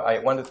I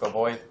wanted to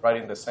avoid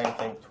writing the same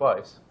thing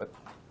twice, but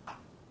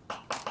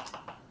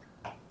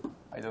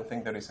I don't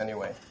think there is any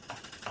way.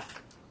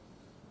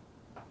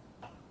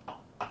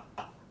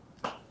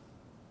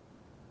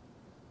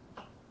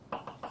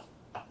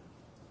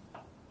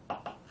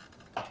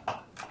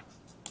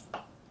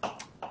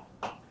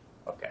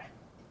 Okay.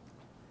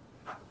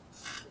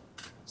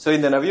 So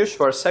in the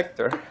Navier-Schwarz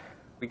sector,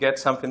 we get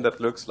something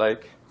that looks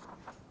like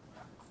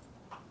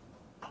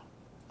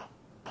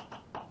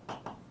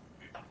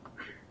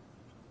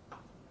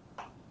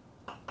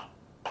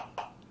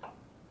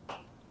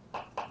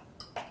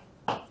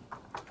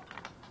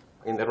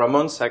in the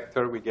Ramon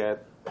sector, we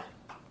get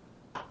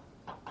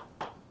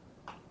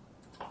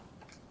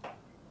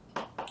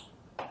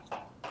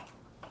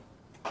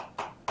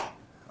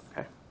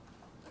okay.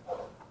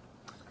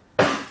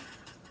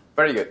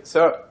 Very good.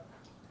 So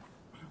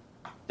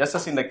just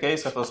as in the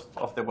case of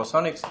the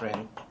bosonic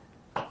string,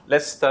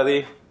 let's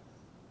study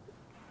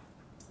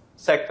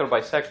sector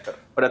by sector,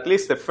 or at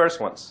least the first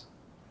ones.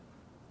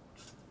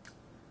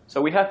 So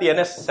we have the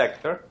NS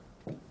sector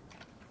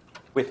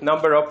with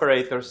number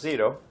operator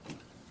 0.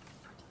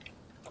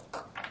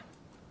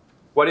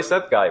 What is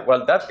that guy?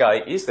 Well, that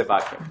guy is the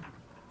vacuum,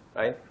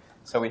 right?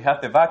 So we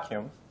have the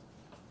vacuum.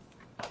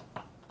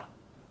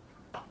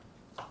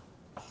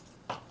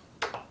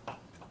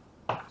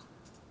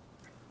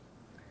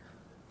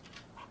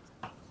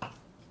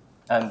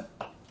 And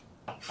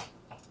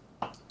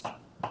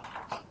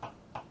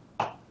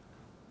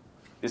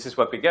this is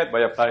what we get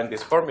by applying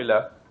this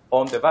formula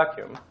on the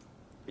vacuum.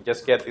 We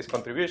just get this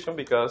contribution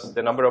because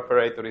the number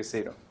operator is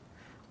 0.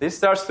 This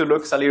starts to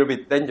look a little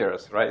bit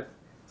dangerous, right?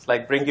 It's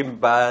like bringing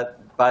bad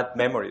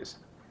memories.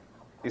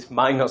 This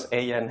minus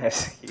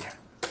ANS here.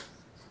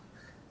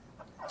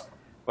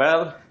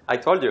 Well, I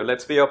told you,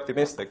 let's be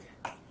optimistic.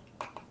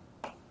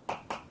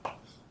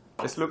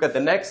 Let's look at the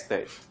next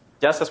stage.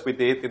 Just as we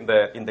did in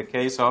the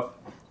case of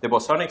the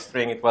bosonic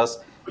string, it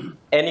was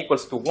n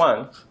equals to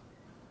 1.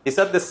 Is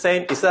that the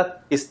same? Is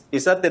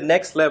that the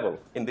next level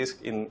in this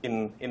in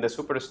the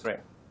superstring?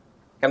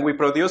 Can we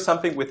produce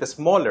something with a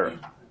smaller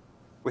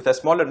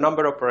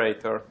number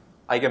operator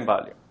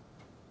eigenvalue?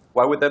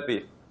 What would that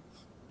be?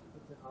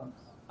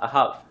 A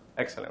half.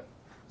 Excellent.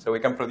 So we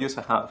can produce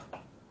a half.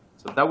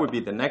 So that would be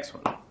the next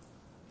one.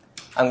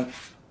 And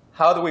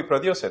how do we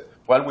produce it?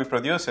 Well, we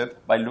produce it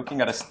by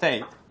looking at a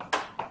state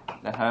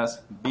that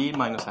has b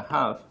minus a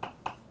half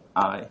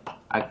I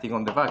acting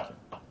on the vacuum.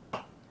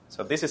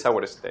 So this is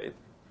our state.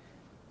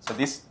 So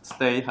this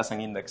state has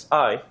an index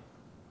I.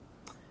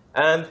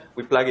 And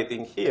we plug it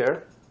in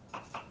here.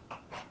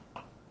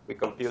 We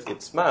compute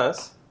its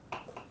mass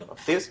of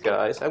these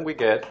guys, and we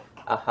get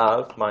a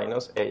half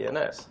minus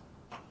ANS.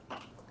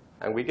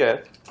 And we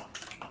get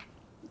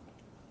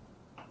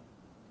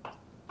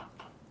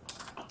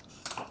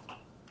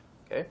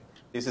okay,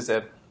 this is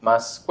a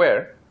mass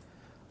square.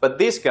 But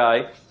this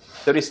guy,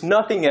 there is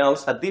nothing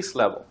else at this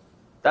level.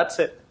 That's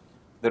it.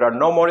 There are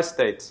no more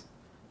states.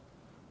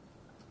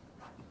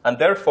 And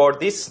therefore,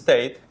 this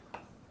state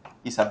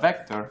is a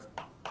vector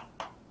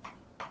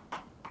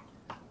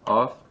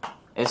of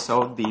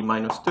SOD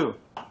minus 2,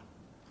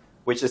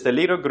 which is the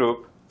little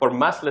group for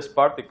massless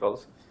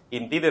particles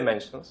in d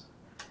dimensions.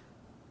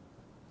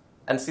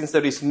 And since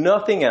there is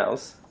nothing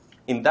else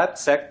in that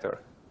sector,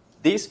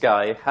 this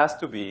guy has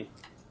to be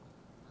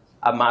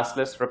a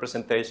massless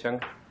representation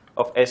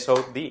of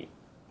SOD,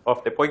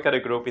 of the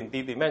Poincare group in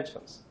d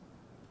dimensions.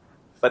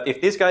 But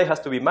if this guy has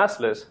to be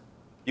massless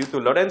due to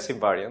Lorentz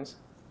invariance,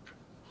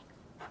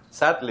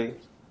 sadly,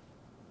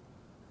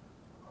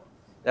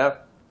 yeah,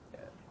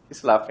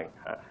 he's laughing.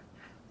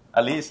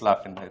 Ali is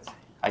laughing.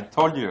 I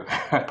told you,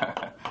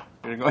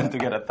 you're going to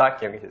get a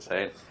tachyon, he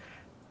said.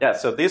 Yeah,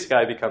 so this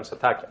guy becomes a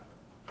tachyon.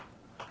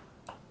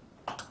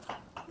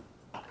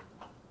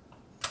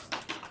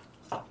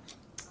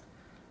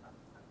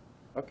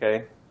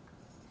 Okay,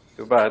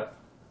 too bad.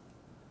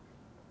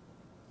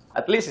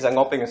 At least it's an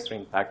open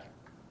string tachyon,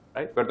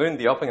 right? We're doing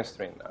the open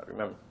string now,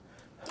 remember.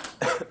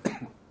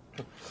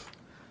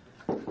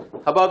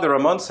 How about the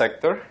Ramon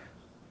sector?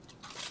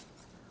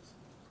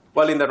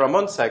 Well, in the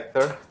Ramon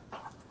sector,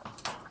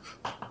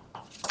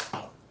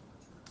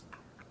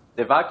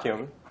 the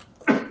vacuum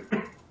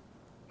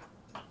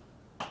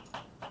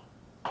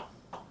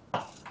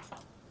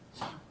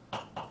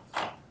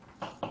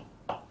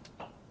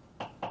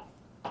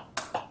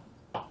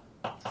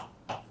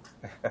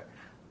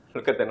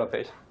Look at the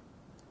notation.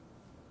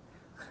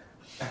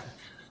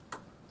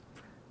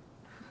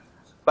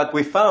 But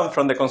we found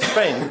from the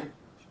constraint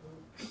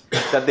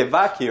that the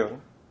vacuum,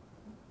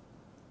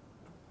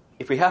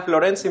 if we have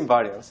Lorentz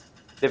invariance,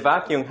 the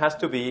vacuum has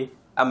to be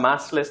a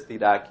massless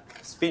Dirac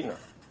spinor.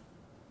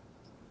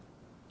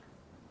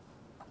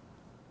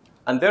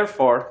 And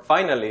therefore,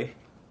 finally,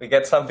 we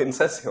get something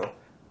sessile.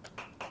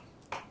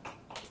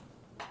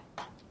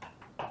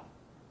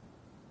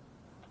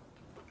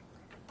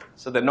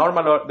 So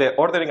the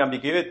ordering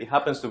ambiguity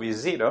happens to be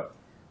 0,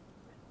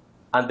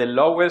 and the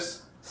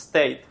lowest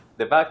state,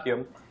 the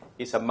vacuum,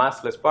 is a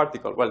massless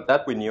particle. Well,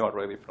 that we knew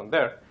already from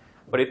there,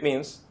 but it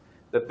means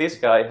that this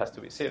guy has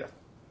to be 0.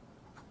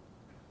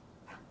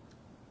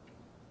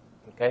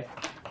 Okay?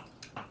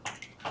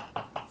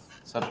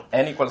 So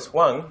n equals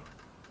 1.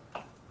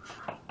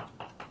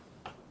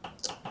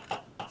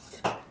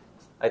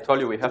 I told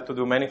you we have to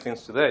do many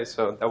things today,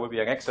 so that will be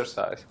an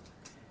exercise.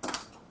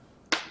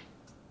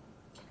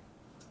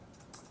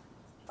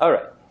 All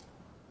right.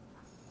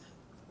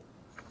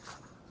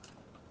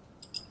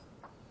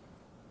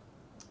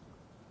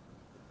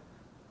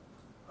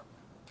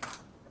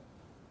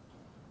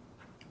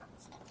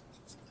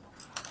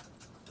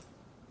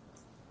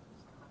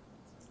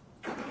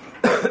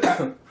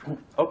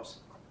 Oops.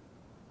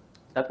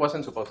 That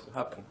wasn't supposed to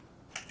happen.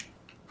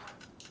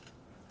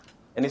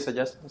 Any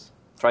suggestions?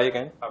 Try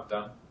again. I'm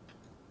done.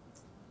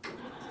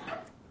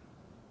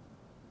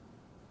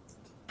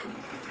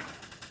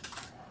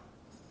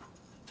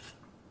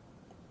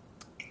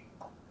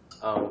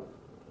 Am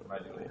I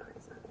doing it?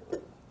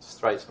 Let's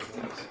try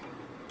something else.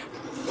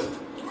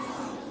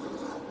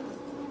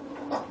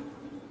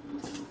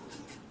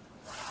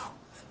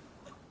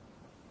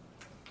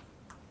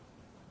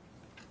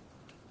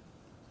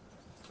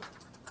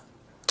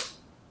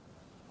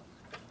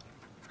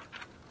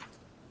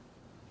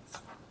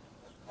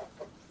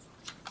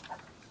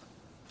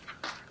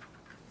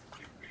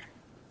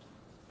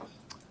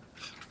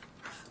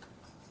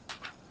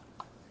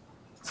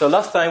 So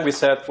last time we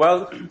said,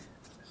 well,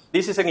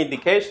 this is an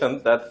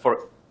indication that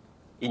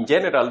in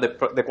general, the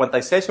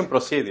quantization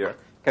procedure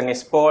can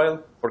spoil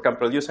or can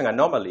produce an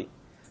anomaly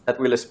that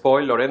will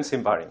spoil Lorentz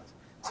invariance.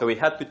 So we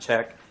had to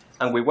check,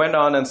 and we went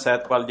on and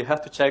said, well, you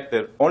have to check.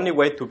 The only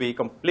way to be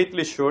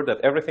completely sure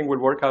that everything will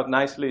work out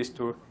nicely is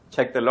to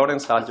check the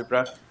Lorentz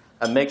algebra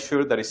and make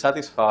sure that it's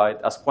satisfied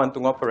as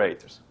quantum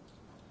operators.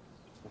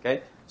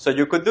 Okay? So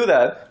you could do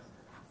that,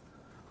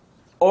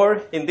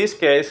 or in this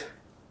case,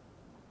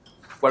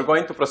 we're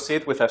going to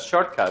proceed with a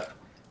shortcut.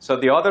 So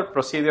the other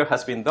procedure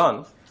has been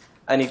done,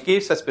 and it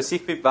gives a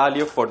specific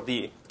value for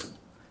D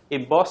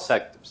in both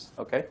sectors,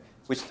 okay?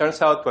 Which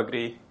turns out to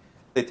agree,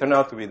 they turn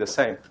out to be the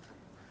same.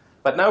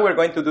 But now we're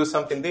going to do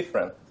something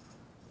different.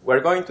 We're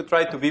going to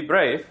try to be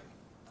brave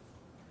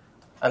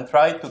and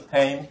try to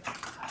tame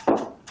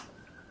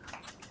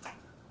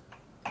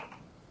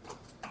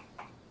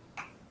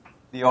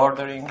the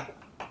ordering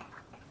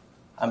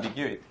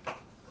ambiguity.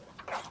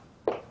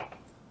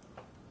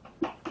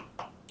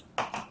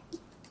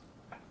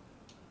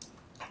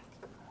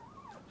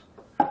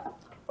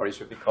 Or it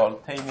should be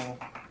called taming.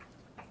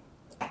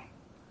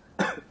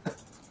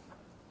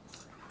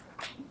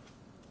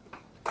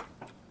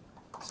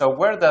 So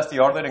where does the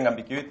ordering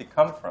ambiguity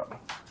come from?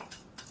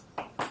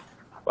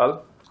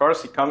 Well, of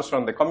course, it comes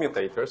from the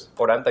commutators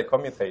or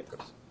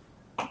anti-commutators.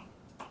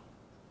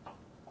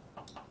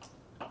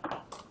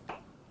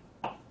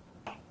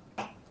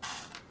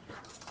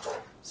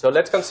 So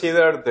let's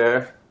consider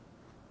the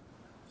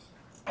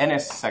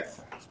NS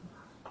sector.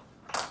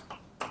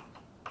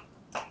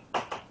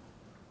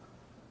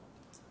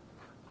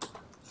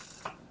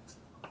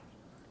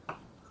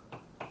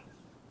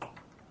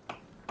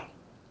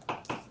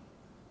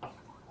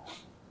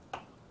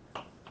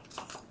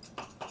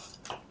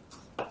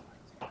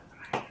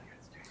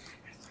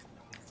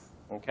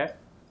 Okay.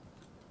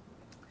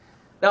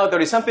 Now,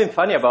 there is something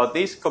funny about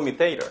this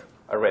commutator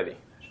already.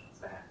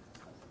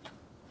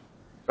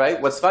 Right?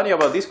 What's funny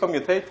about this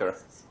commutator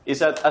is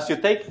that as you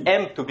take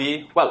M to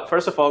be, well,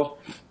 first of all,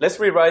 let's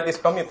rewrite this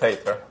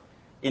commutator.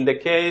 In the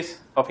case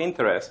of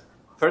interest,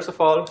 first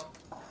of all,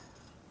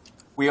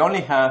 we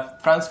only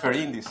have transfer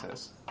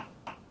indices.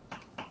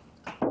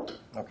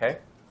 Okay?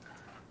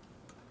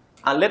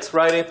 And let's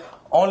write it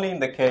only in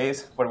the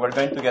case where we're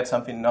going to get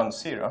something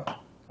non-zero.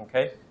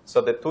 Okay? So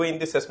the two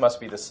indices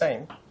must be the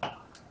same.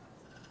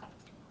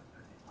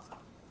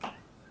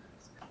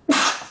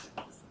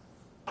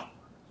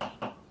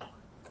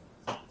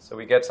 So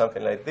we get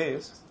something like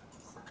this.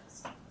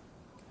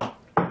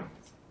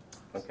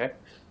 Okay?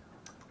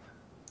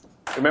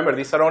 Remember,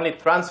 these are only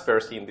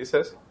transverse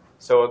indices.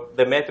 So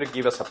the metric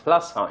gives us a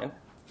plus sign.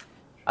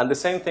 And the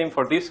same thing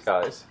for these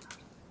guys.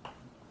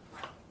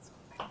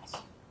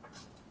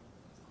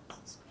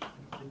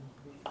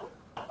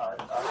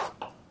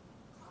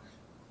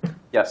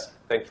 Yes,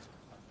 thank you.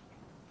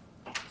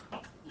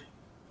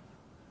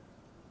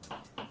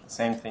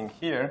 Same thing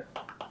here.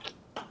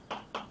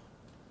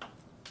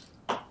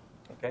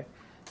 Okay.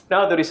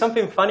 Now, there is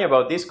something funny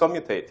about this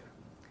commutator.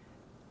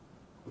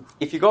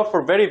 If you go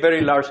for very,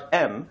 very large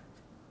M,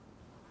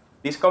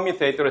 this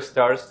commutator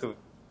starts to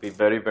be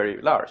very,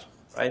 very large,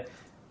 right?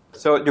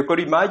 So you could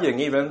imagine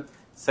even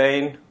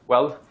saying,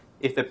 well,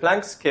 if the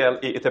Planck scale,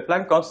 if the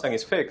Planck constant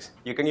is fixed,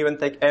 you can even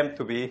take m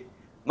to be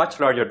much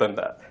larger than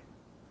that.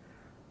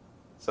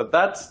 So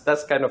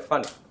that's kind of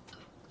funny.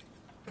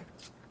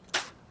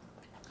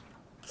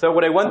 So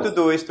what I want to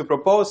do is to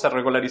propose a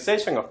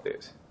regularization of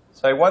this.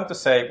 So I want to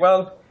say,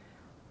 well,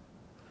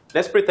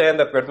 let's pretend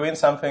that we're doing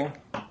something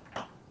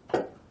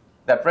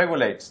that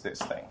regulates this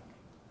thing,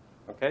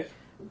 okay?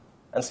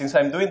 And since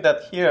I'm doing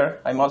that here,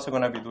 I'm also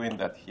going to be doing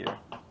that here.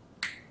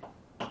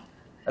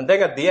 And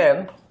then at the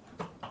end,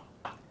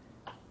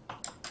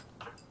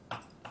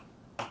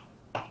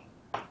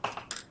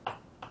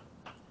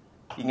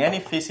 in any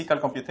physical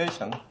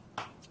computation,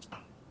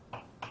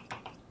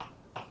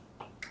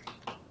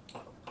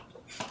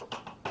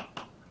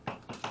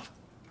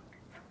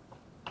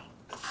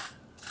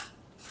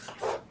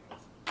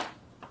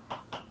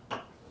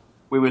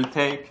 we will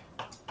take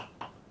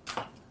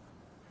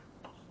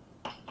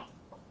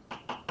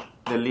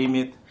the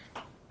limit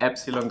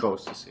epsilon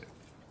goes to 0.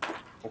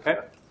 Okay?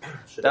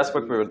 That's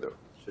what we will do.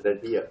 Should there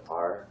be a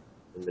R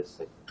in this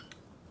segment?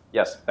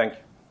 Yes, thank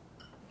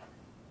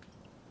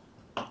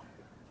you.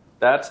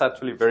 That's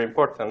actually very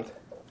important.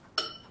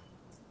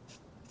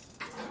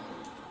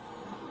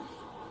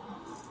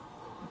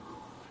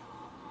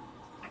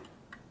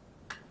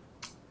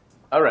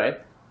 All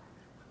right.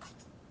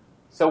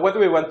 So what do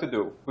we want to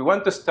do? We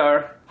want to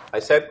start, I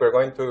said we're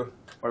going to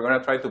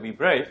try to be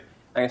brave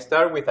and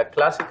start with a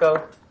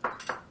classical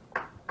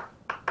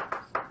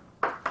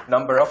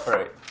number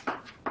operator.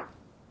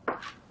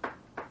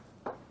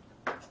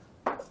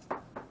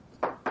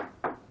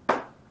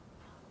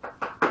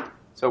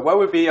 So what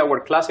would be our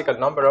classical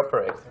number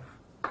operator?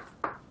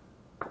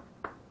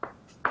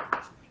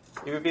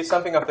 It would be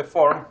something of the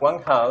form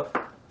 1/2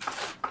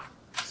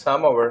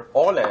 sum over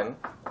all n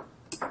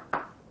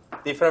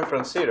different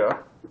from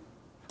 0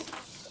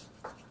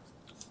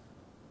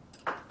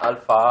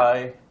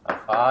 alpha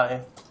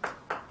I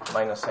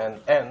minus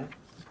n.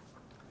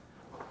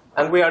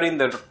 And we are in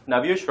the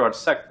Navier-Schwarz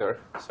sector,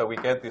 so we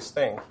get this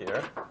thing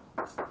here.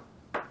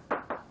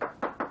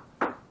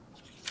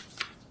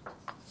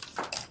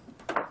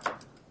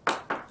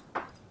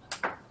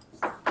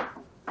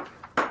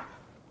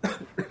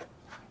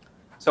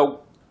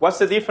 So what's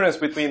the difference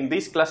between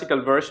this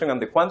classical version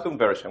and the quantum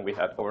version we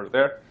had over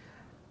there?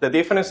 The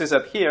difference is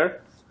that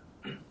here,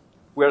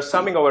 we are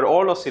summing over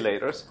all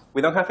oscillators.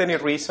 We don't have any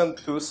reason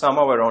to sum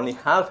over only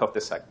half of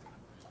the sector.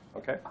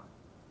 Okay?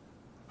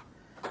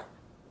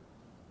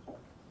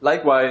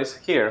 Likewise,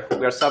 here,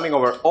 we are summing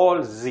over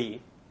all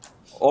z,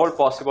 all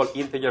possible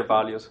integer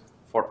values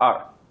for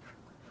r.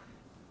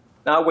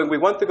 Now, when we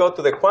want to go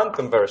to the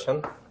quantum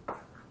version,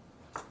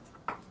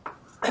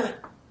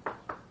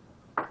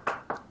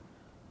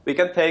 we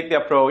can take the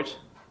approach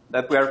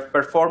that we are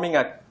performing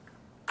a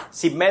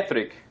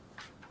symmetric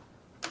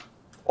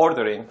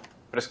ordering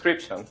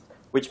prescription,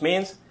 which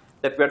means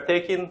that we are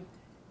taking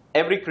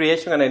every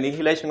creation and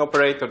annihilation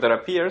operator that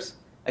appears,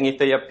 and if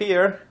they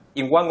appear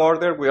in one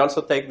order, we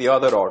also take the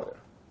other order.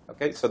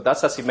 Okay, so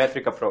that's a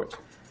symmetric approach.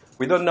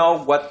 We don't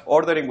know what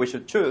ordering we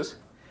should choose.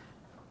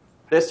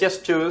 Let's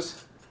just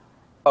choose,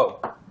 oh,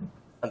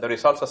 and there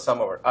is also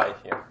sum over I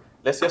here.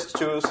 Let's just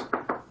choose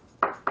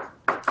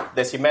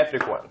the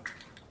symmetric one.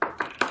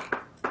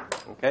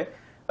 Okay,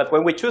 but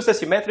when we choose the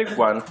symmetric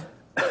one,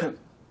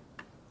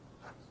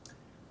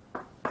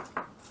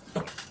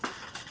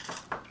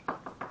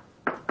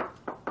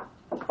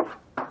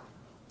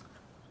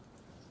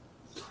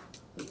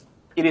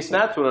 it is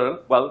natural,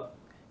 well,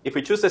 if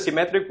we choose the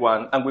symmetric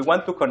one and we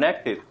want to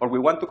connect it, or we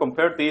want to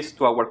compare this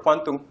to our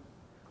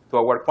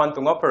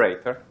quantum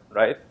operator,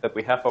 right, that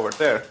we have over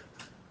there,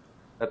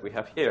 that we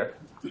have here.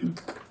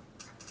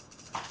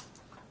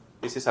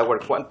 This is our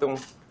quantum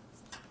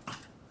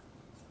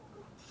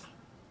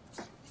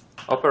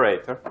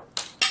operator.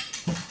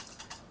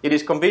 It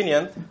is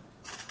convenient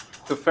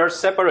to first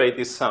separate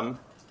this sum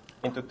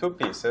into two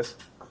pieces.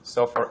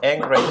 So for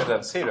n greater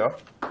than 0,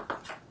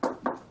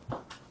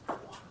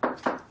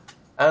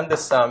 and the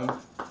sum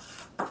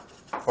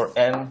for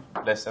n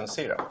less than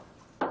 0.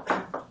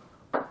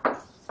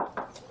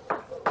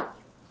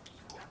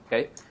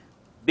 Okay?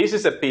 This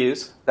is a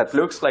piece that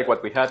looks like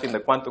what we had in the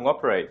quantum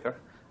operator,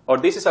 or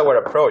this is our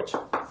approach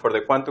for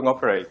the quantum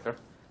operator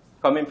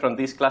coming from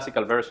this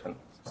classical version.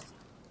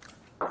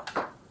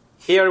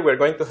 Here we're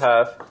going to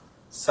have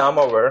sum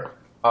over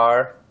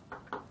r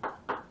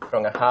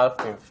from 1/2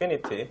 to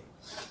infinity,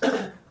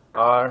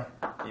 r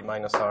e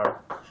minus r,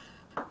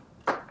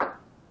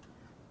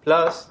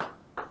 plus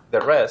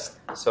the rest,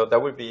 so that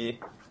would be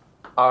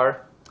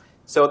r.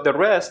 So the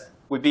rest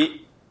would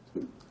be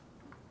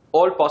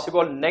all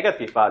possible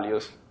negative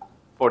values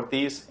for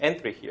this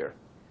entry here.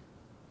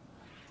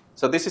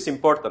 So this is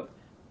important.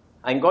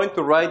 I'm going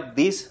to write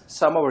this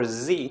sum over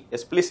z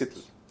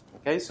explicitly.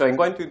 Okay, so I'm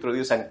going to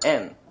introduce an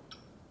n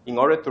in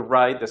order to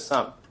write the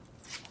sum.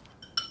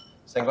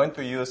 So I'm going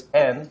to use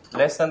n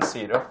less than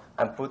 0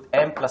 and put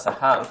n plus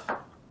 1/2.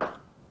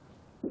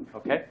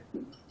 Okay?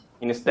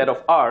 instead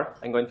of r,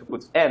 I'm going to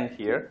put n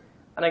here,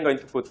 and I'm going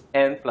to put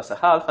n plus a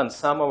half, and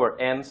sum over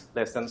n's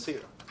less than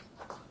 0.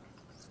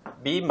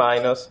 B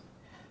minus,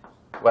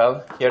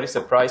 well, here is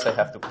the price I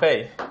have to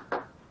pay.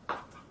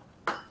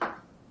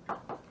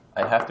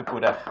 I have to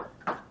put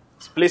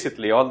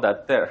explicitly all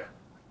that there.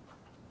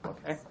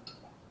 Okay.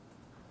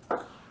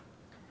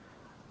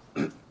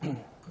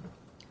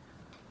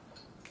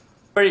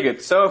 Very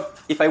good. So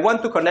if I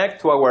want to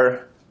connect to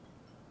our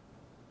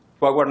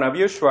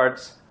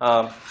Navier-Schwarz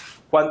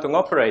quantum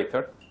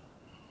operator,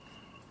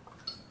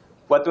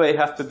 what do I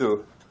have to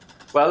do?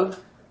 Well,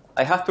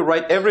 I have to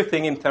write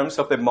everything in terms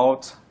of the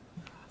modes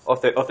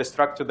of the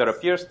structure that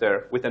appears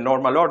there with the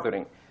normal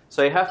ordering.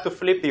 So I have to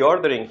flip the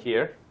ordering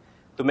here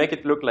to make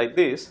it look like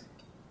this,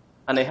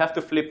 and I have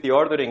to flip the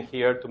ordering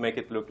here to make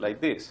it look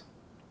like this.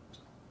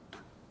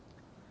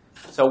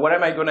 So what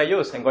am I going to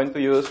use? I'm going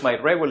to use my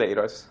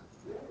regulators,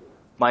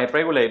 my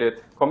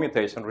regulated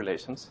commutation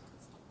relations.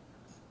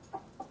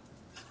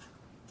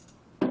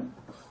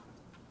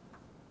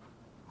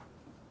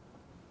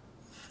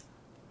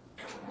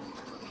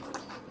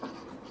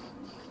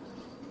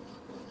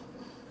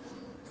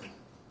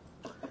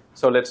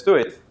 So let's do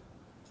it.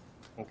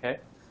 Okay.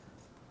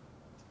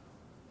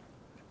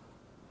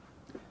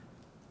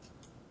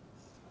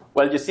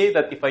 Well, you see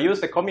that if I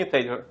use the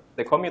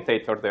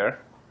commutator there,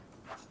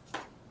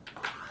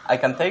 I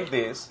can take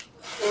this,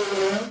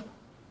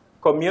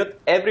 commute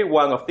every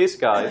one of these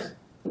guys.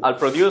 I'll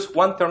produce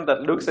one term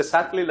that looks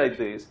exactly like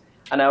this,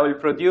 and I will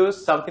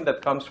produce something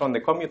that comes from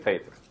the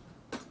commutator.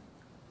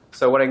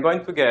 So what I'm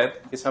going to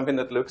get is something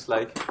that looks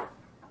like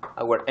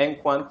our n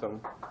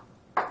quantum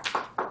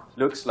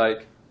looks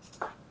like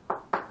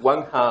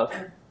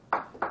 1/2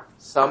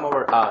 sum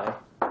over I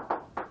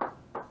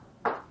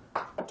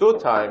 2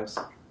 times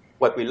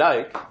what we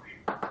like,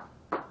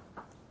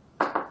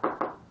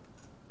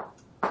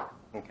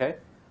 okay,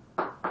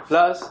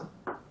 plus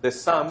the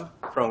sum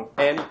from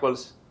n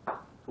equals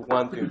to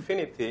 1 to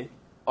infinity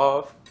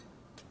of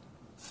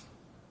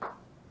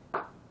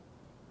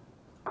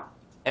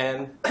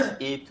n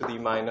e to the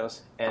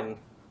minus n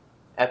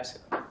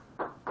epsilon.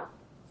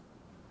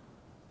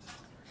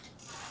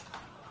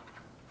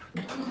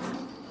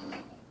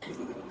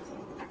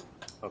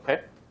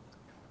 Okay.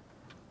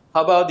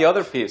 How about the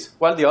other piece?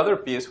 Well, the other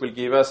piece will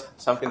give us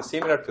something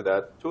similar to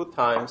that. 2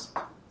 times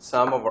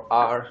sum over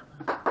r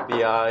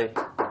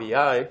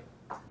bi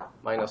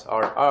minus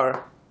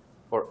r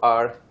for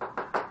r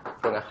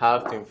from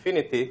 1/2 to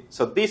infinity.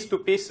 So these two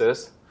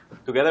pieces,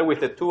 together with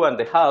the 2 and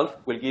the half,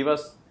 will give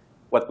us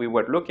what we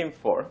were looking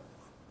for.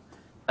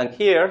 And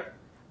here,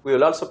 we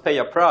will also pay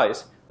a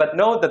price. But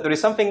note that there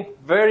is something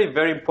very,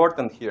 very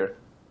important here.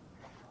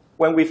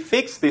 When we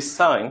fix this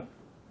sign,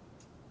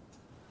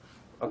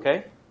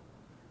 okay,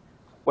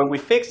 when we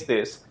fix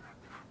this,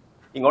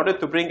 in order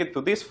to bring it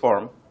to this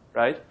form,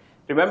 right,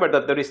 remember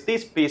that there is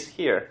this piece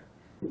here,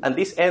 and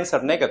these ends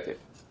are negative.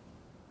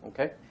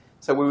 Okay?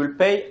 So we will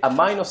pay a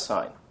minus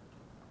sign,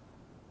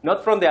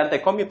 not from the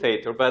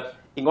anti-commutator, but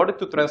in order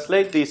to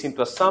translate this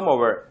into a sum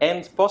over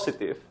ends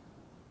positive,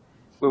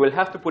 we will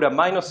have to put a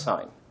minus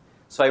sign.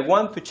 So I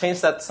want to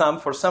change that sum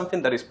for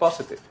something that is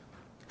positive.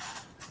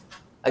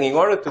 And in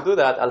order to do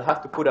that, I'll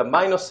have to put a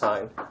minus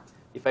sign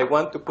if I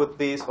want to put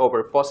this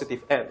over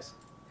positive ends.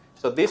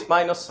 So this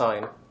minus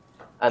sign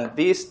and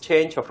this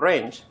change of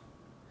range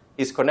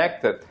is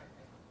connected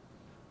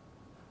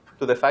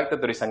to the fact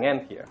that there is an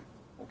end here.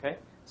 Okay?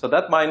 So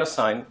that minus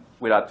sign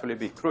will actually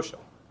be crucial.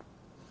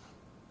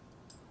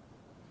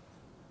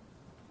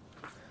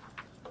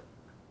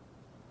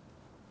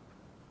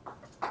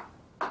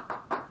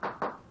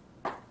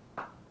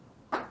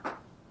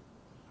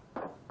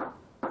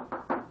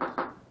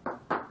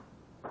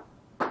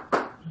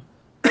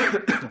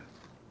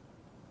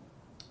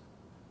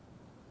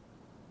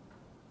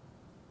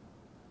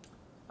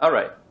 All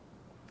right.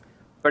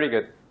 Very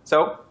good.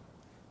 So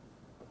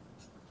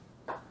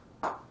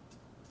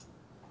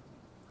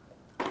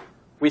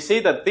we see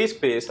that this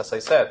piece, as I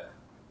said,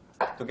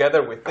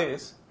 together with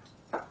this,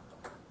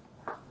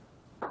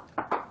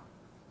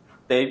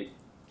 they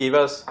give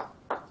us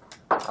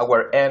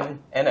our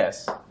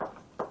ns.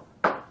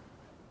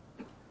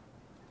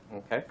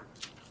 Okay.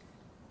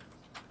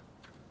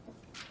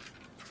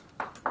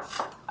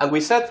 And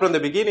we said from the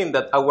beginning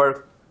that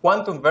our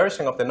quantum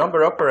version of the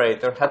number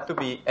operator had to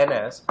be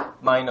ns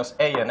minus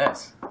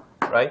ans,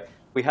 right?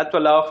 We had to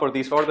allow for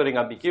this ordering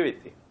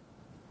ambiguity.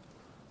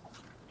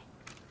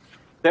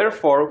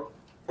 Therefore,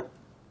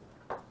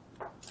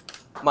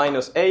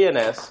 minus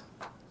ans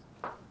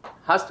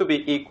has to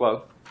be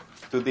equal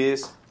to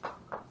this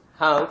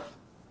half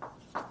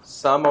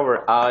sum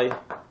over I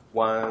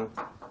 1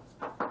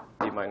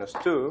 d minus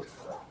 2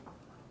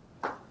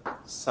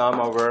 sum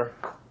over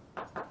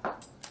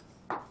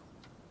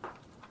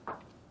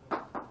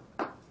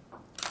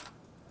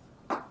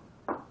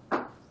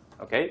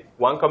okay,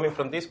 one coming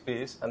from this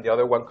piece and the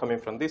other one coming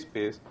from this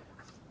piece,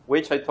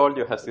 which I told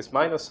you has this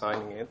minus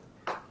sign in it.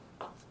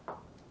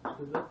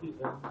 Should that be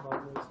n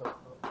minus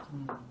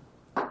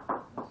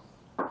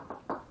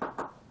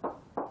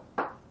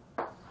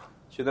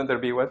Shouldn't there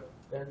be what?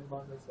 Then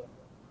minus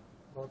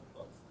not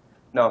plus.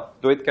 No,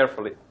 do it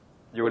carefully.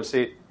 You will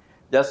see.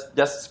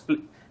 Just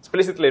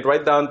explicitly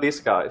write down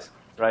these guys,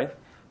 right?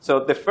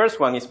 So the first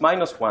one is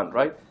 -1,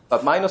 right?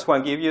 But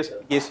 -1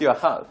 gives you a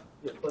half.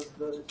 Yeah, plus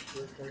the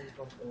turn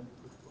from 10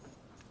 to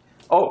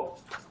 4. Oh,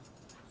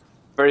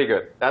 very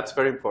good. That's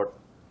very important.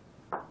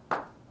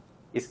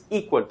 It's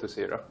equal to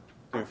 0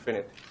 to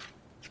infinity.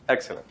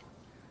 Excellent.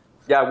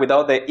 Yeah,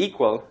 without the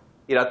equal,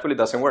 it actually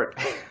doesn't work.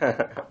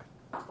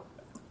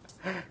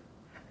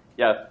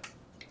 Yeah.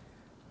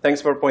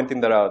 Thanks for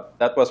pointing that out.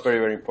 That was very,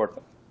 very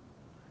important.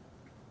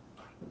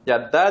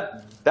 Yeah,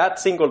 that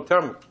single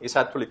term is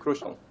actually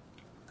crucial.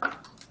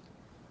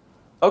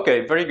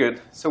 OK, very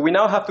good. So we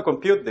now have to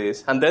compute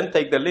this and then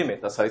take the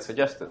limit, as I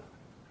suggested.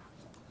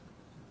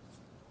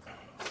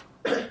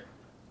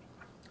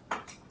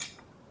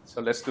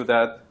 So let's do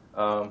that.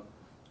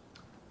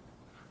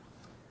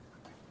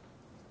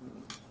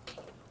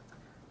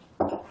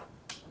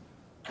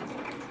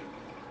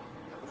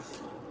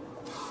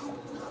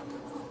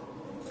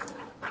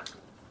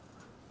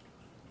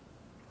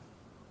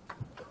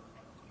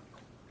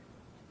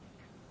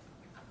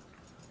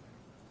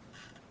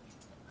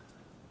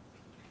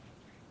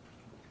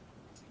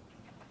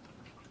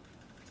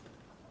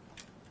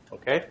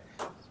 Okay.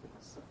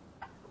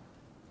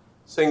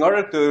 So in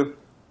order to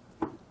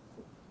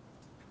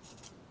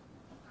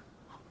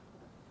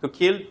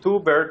kill two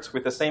birds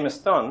with the same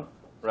stone,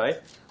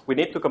 right, we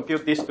need to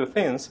compute these two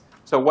things.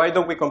 So why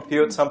don't we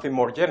compute something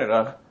more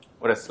general,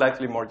 or a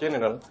slightly more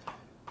general?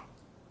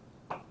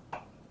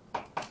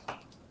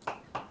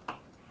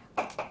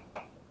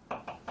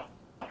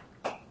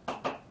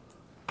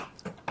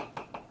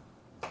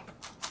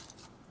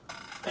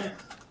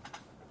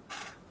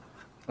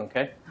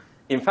 Okay.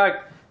 In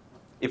fact,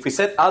 if we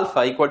set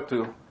alpha equal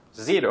to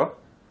 0,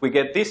 we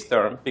get this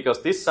term,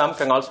 because this sum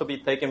can also be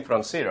taken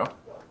from 0.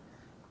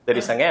 There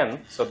is an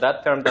n, so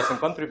that term doesn't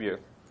contribute.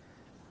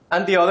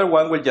 And the other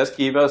one will just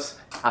give us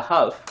a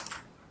half.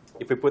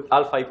 If we put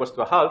alpha equals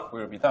to a half, we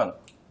will be done.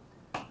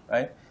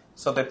 Right?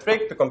 So the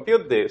trick to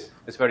compute this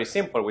is very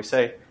simple. We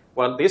say,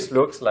 well, this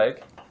looks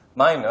like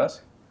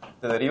minus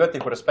the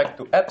derivative with respect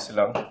to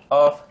epsilon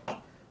of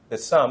the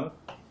sum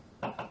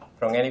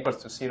from n equals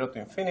to 0 to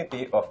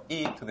infinity of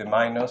e to the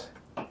minus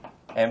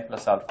n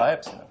plus alpha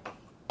epsilon.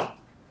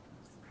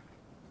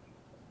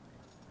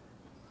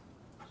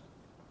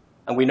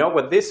 And we know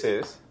what this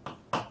is,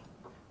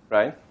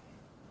 right?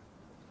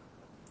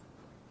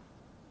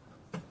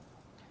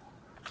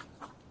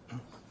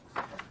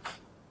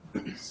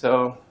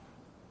 So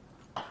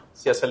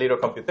it's just a little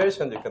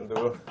computation you can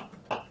do.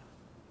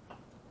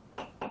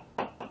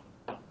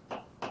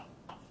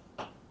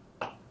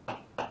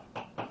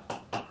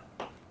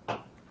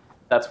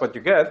 That's what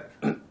you get.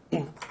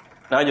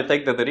 Now you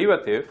take the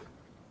derivative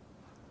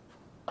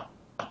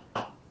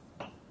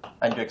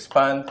and you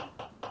expand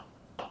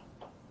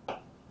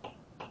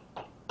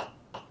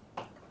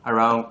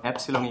around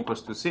epsilon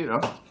equals to 0.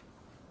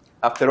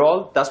 After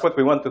all, that's what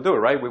we want to do,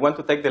 right? We want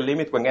to take the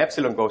limit when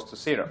epsilon goes to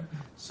 0.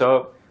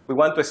 So we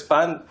want to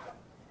expand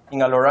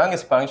in a Lorentz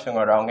expansion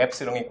around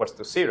epsilon equals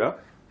to 0.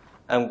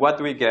 And what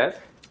do we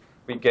get?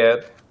 We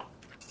get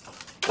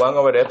 1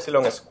 over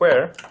epsilon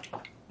squared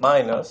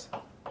minus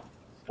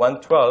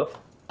 1/12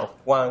 of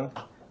 1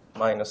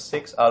 minus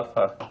 6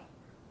 alpha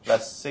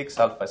plus 6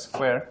 alpha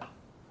squared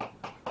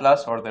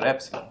plus order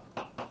epsilon.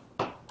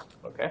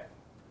 Okay?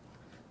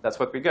 That's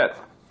what we get.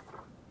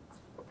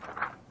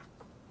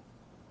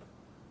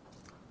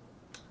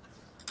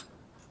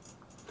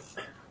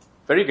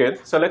 Very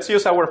good. So let's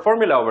use our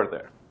formula over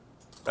there,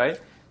 right?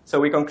 So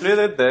we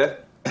concluded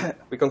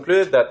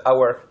that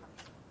our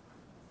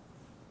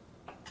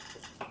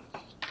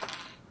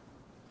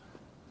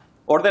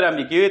order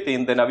ambiguity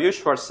in the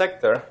Navier-Schwarz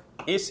sector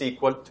is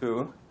equal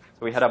to,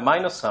 so we had a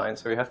minus sign,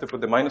 so we have to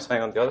put the minus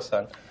sign on the other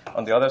side.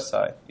 On the other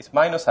side, it's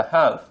minus a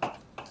half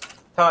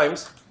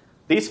times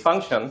this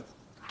function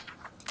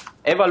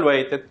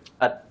evaluated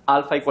at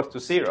alpha equals to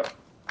 0.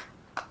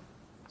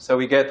 So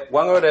we get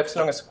 1 over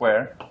epsilon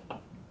squared.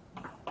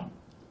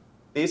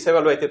 This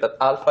evaluated at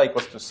alpha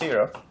equals to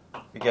 0.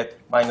 We get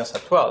minus a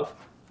 12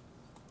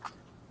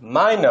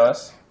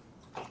 minus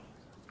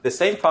the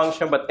same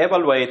function, but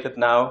evaluated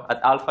now at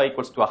alpha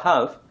equals to a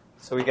half.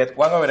 So we get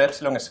 1 over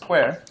epsilon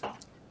squared.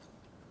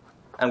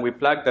 And we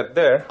plug that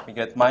there. We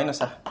get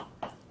minus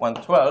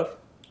 112,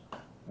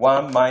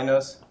 1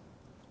 minus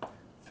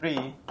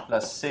 3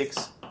 plus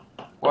 6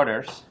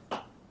 quarters.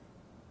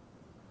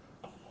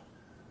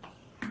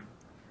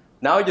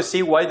 Now you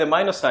see why the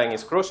minus sign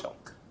is crucial.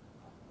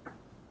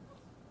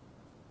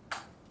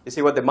 You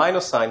see what the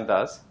minus sign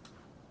does?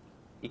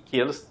 It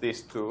kills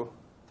these two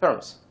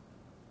terms.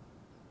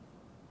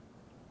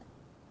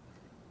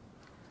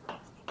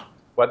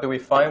 What do we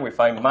find? We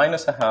find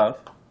minus a half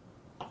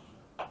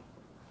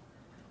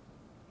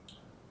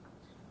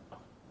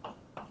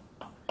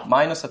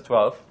minus a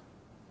 12.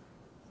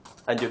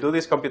 And you do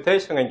this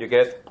computation and you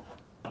get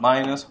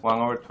minus 1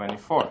 over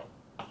 24.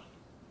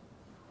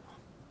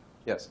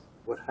 Yes?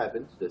 What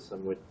happens to the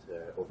sum with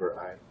over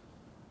I?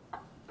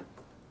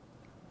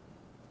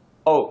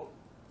 Oh,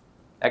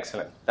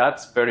 excellent.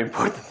 That's very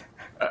important.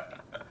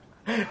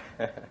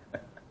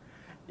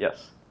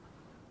 Yes.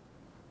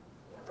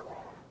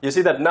 You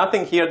see that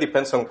nothing here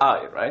depends on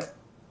I, right?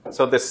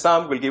 So the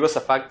sum will give us a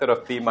factor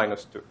of d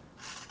minus 2.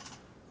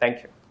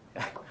 Thank you.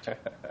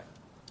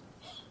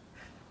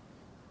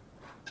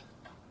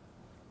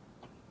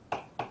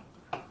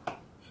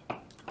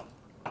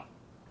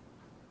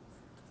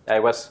 I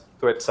was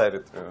too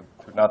excited to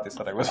notice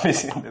that I was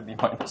missing the d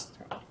minus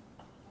 2.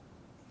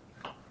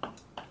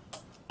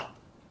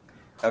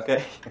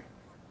 Okay.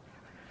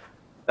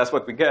 That's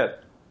what we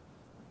get.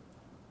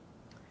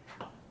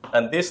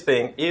 And this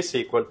thing is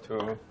equal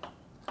to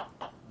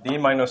d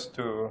minus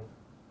 2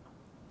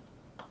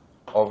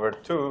 over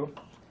 2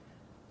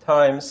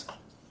 times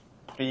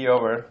 3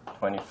 over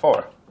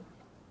 24.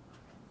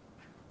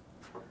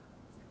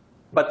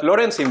 But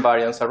Lorentz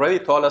invariance already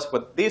told us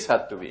what this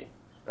had to be,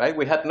 right?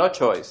 We had no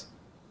choice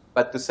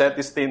but to set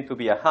this thing to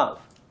be a half.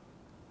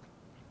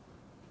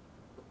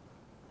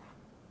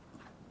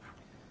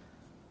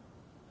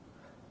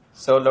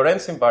 So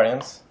Lorentz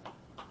invariance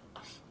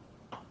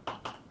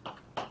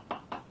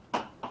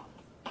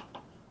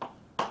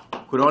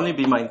could only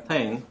be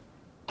maintained,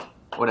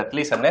 or at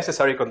least a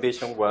necessary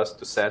condition was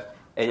to set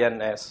A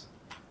and S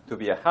to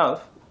be a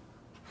half.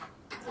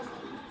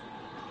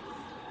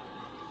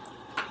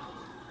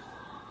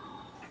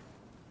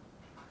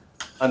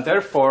 And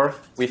therefore,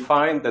 we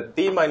find that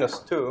d minus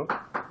 2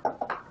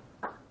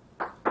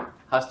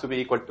 has to be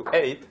equal to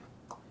 8,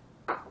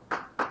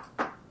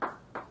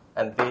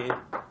 and d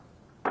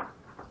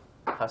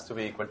has to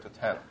be equal to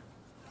 10.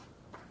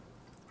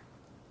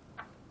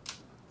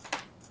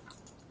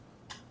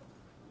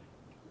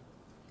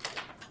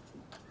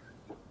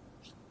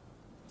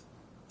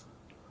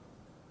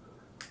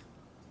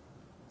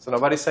 So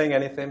nobody's saying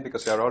anything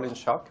because you're all in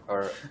shock,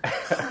 or?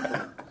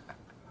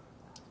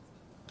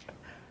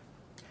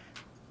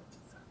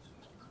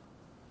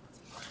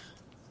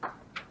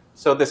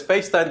 So the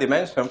space-time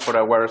dimension for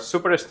our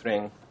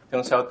superstring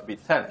turns out to be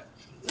 10.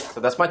 So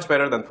that's much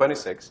better than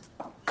 26.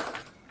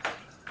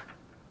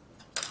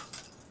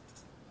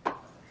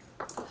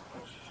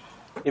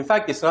 In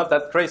fact, it's not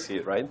that crazy,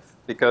 right?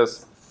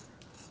 Because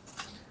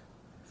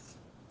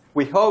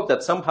we hope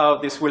that somehow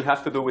this will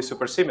have to do with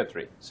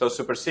supersymmetry. So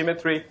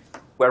supersymmetry,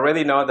 we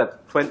already know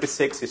that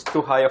 26 is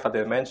too high of a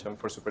dimension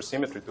for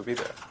supersymmetry to be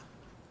there.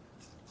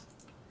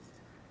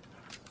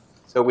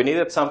 So we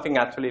needed something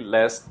actually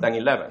less than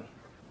 11.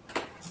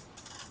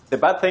 The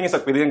bad thing is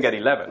that we didn't get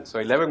 11. So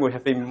 11 would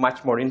have been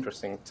much more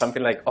interesting.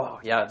 Something like, oh,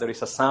 yeah, there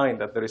is a sign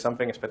that there is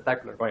something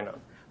spectacular going on.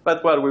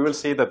 But, well, we will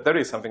see that there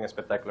is something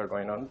spectacular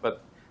going on.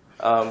 But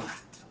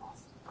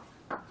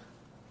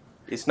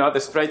it's not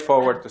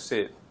straightforward to see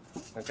it.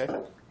 Okay?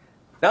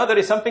 Now there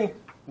is something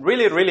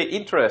really, really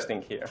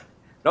interesting here.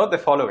 Note the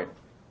following.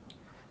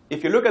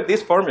 If you look at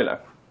this formula,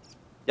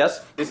 this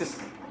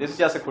is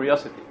just a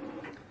curiosity.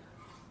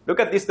 Look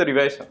at this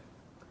derivation.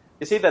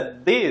 You see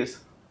that this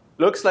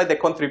looks like the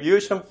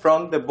contribution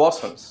from the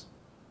bosons,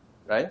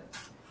 right?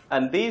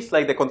 And this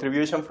like the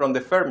contribution from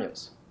the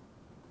fermions,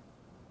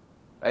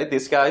 right?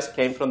 These guys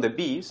came from the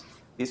Bs.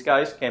 These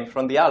guys came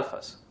from the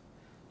alphas.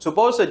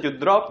 Suppose that you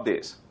drop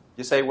this.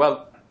 You say,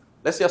 well,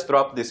 let's just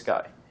drop this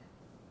guy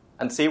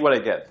and see what I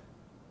get.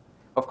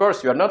 Of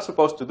course, you are not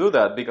supposed to do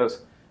that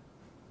because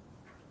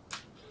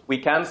we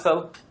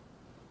cancel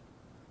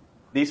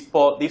this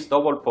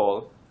double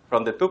pole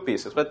from the two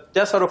pieces. But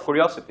just out of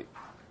curiosity,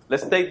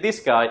 let's take this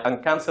guy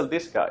and cancel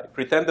this guy.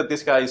 Pretend that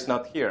this guy is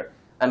not here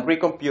and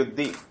recompute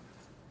D.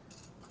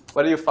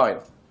 What do you find?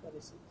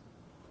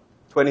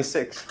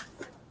 26.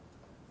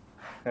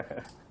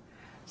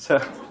 So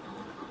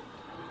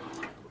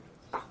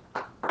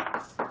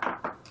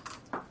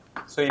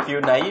if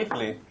you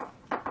naively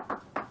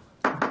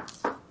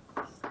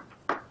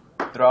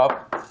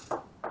drop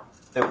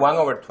the 1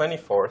 over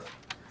 24th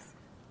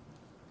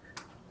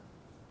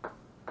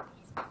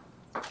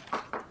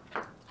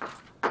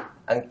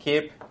and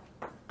keep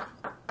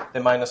the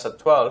minus at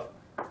 12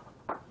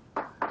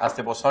 as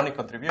the bosonic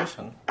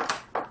contribution,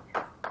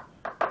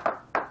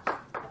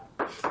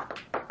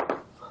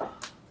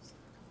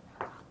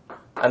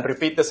 and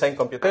repeat the same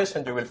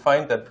computation, you will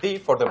find that D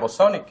for the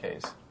bosonic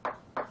case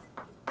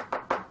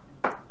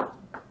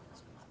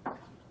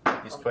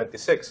is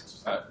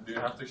 26. Do you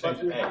have to But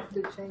change you A? have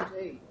to change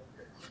A.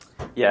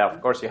 Yeah,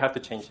 of course, you have to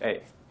change A.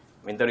 I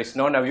mean, there is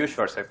no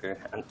Navier-Schwarz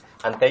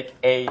and take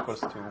A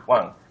equals to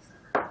 1.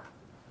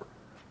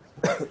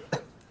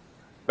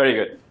 Very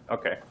good.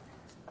 Okay.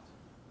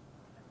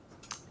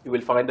 You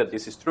will find that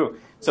this is true.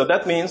 So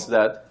that means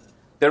that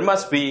there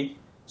must be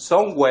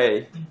some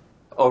way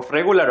of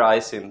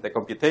regularizing the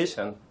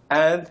computation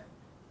and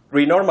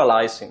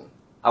renormalizing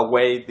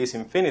away this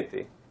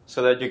infinity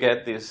so that you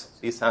get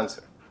this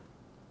answer.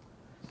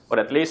 Or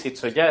at least it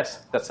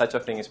suggests that such a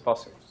thing is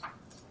possible.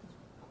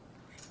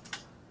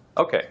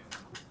 Okay.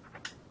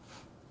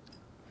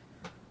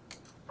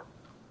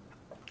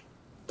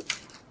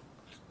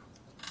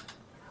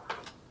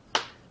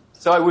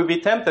 So I would be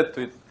tempted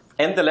to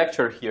end the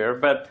lecture here,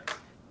 but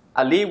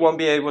Ali won't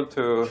be able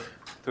to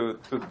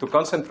to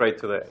concentrate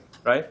today,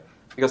 right?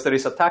 Because there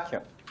is a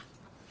tachyon.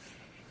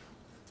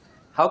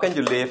 How can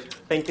you live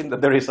thinking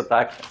that there is a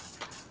tachyon?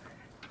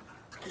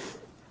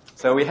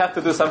 So we have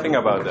to do something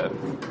about that.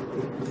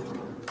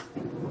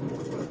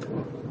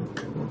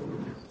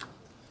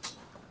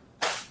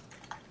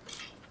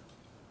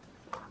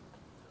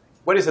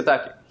 Where is the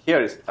tachyon?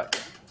 Here is the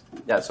tachyon.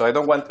 Yeah, so I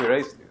don't want to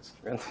erase this.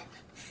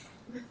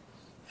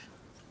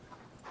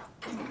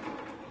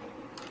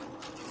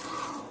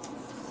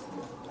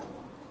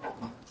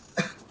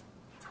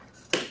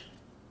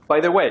 By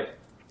the way,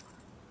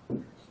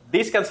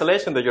 this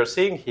cancellation that you're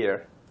seeing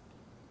here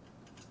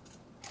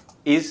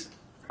is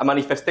a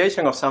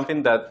manifestation of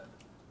something that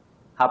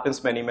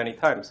happens many, many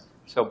times.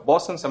 So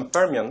bosons and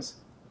fermions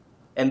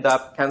end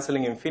up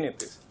canceling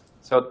infinities.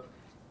 So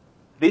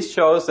this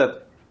shows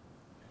that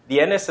the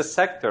NSS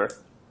sector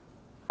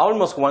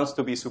almost wants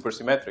to be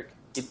supersymmetric.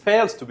 It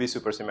fails to be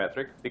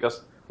supersymmetric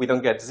because we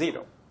don't get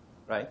 0,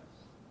 right?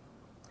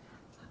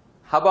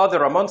 How about the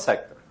Ramond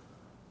sector?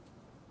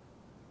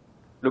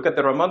 Look at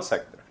the Ramond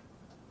sector.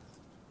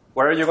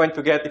 What are you going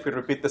to get if you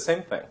repeat the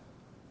same thing?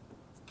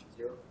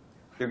 0.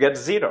 You get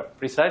 0,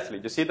 precisely.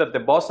 You see that the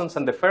bosons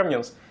and the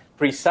fermions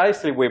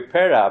precisely will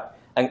pair up,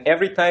 and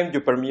every time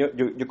you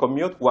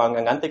commute one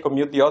and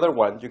anti-commute the other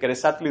one, you get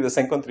exactly the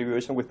same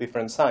contribution with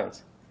different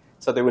signs.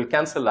 So they will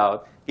cancel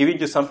out, giving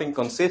you something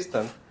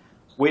consistent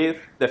with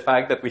the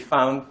fact that we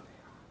found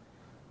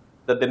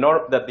that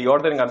the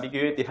ordering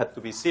ambiguity had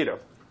to be 0.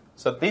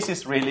 So this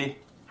is really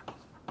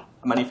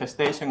a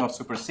manifestation of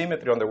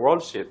supersymmetry on the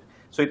world sheet.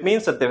 So it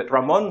means that the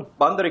Ramond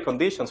boundary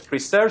conditions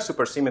preserve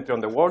supersymmetry on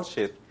the world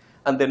sheet,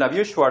 and the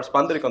Navier-Schwarz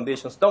boundary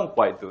conditions don't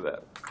quite do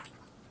that.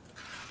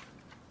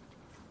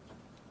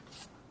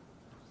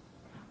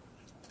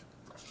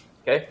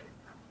 Okay?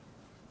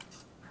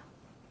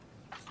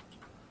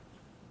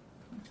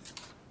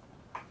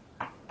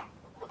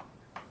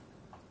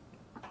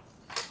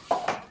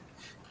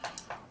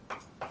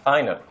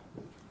 Finally,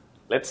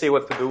 let's see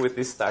what to do with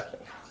this stacking.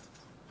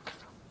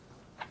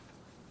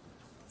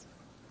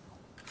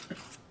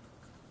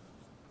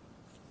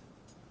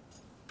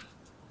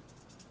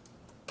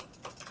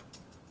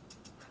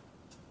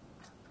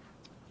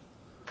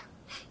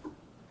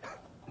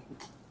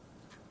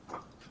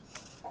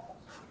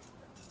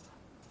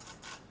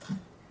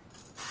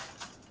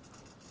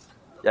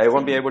 Yeah, I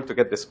won't be able to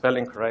get the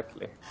spelling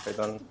correctly if I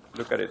don't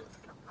look at it.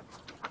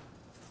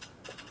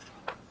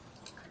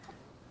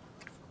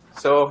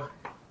 So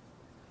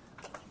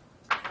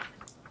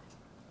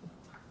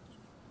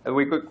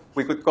we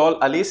could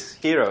call Alice's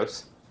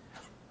heroes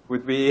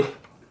would be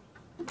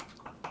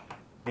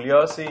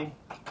Gliosi,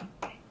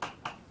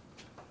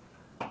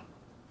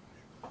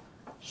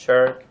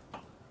 Shirk,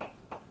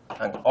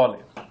 and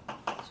Olive.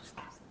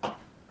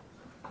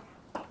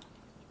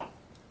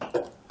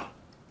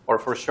 Or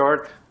for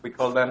short, we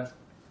call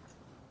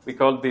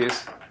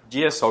this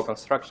GSO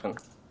construction.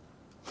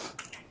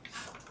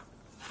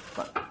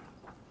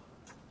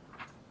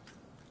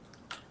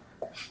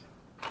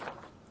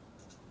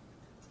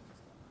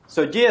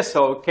 So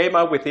GSO came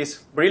up with this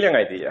brilliant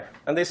idea.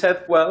 And they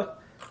said, well,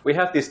 we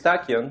have this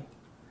tachyon.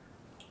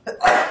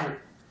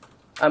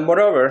 And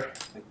moreover,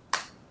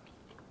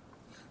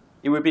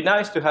 it would be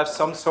nice to have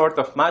some sort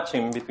of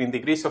matching between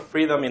degrees of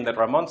freedom in the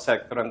Ramond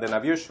sector and the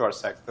Navier-Schwarz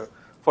sector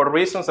for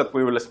reasons that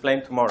we will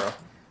explain tomorrow.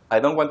 I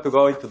don't want to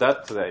go into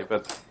that today,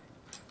 but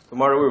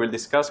tomorrow we will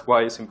discuss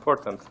why it's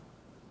important.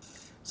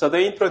 So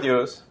they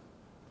introduce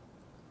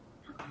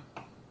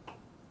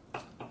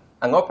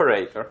an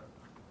operator.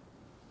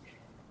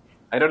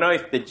 I don't know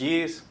if the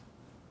G is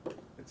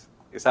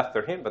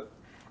after him, but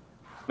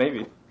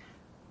maybe.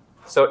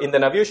 So in the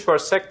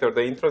Navier-Schwarz sector,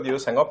 they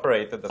introduce an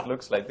operator that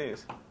looks like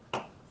this.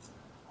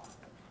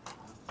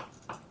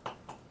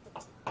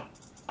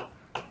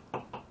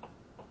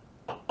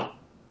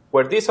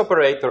 Where this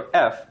operator,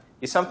 F,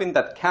 is something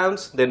that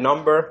counts the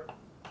number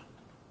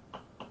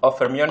of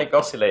fermionic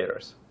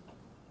oscillators.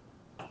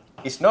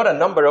 It's not a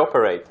number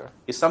operator.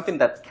 It's something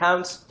that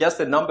counts just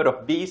the number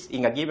of B's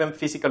in a given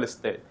physical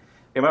state.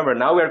 Remember,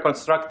 now we are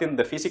constructing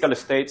the physical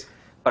states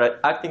by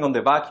acting on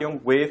the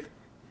vacuum with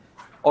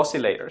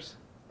oscillators,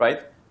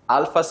 right?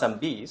 Alphas and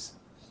B's.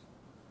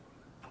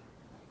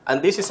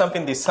 And this is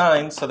something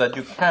designed so that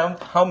you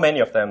count how many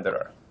of them there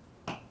are.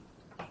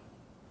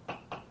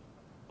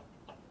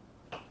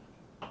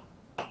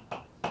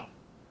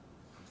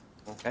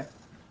 Okay?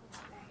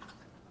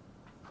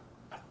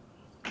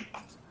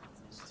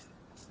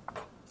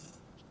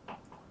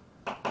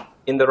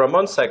 In the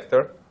Ramond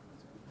sector,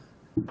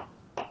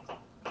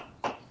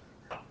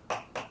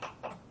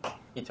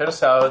 it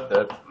turns out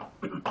that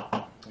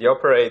the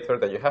operator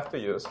that you have to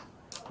use,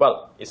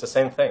 well, it's the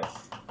same thing.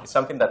 It's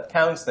something that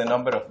counts the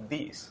number of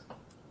Ds.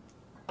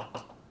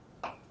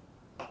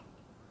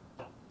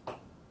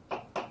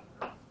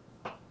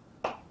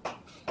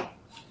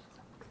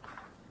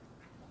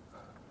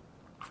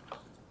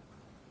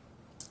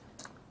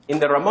 In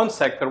the Ramond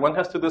sector, one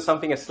has to do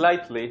something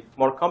slightly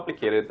more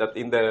complicated than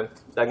in the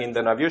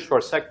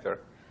Navier-Schwarz sector.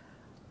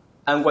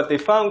 And what they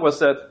found was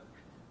that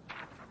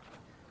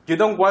you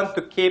don't want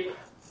to keep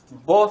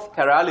both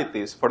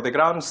chiralities for the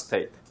ground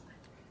state.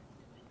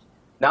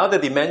 Now the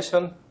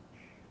dimension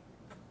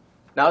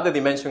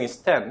is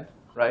 10,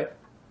 right?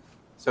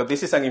 So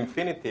this is an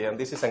infinity, and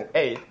this is an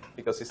 8,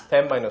 because it's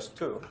 10 minus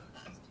 2.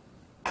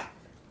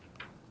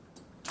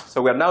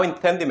 So we are now in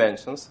 10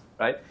 dimensions,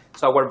 right?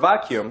 So our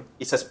vacuum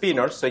is a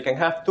spinor, so it can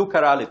have two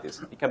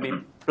chiralities. It can be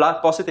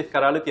positive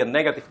chirality and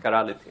negative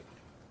chirality,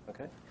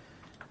 okay?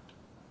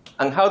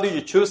 And how do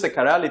you choose the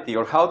chirality,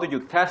 or how do you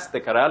test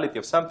the chirality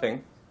of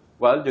something?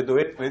 Well, you do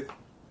it with,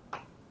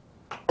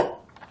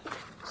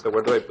 so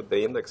where do I put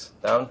the index?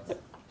 Down.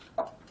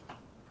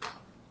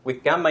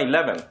 With gamma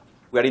 11.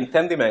 We are in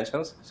 10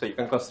 dimensions, so you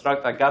can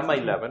construct a gamma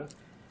 11.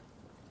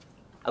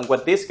 And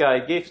what this guy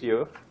gives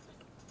you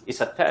is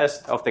a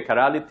test of the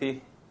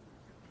chirality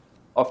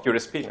of your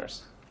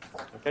spinors.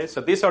 Okay,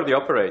 so these are the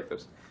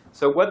operators.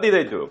 So what did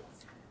they do?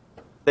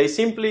 They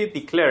simply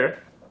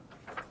declare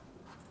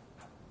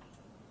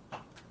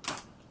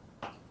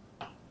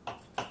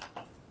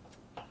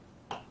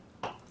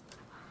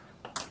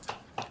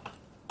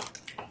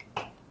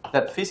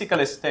that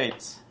physical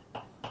states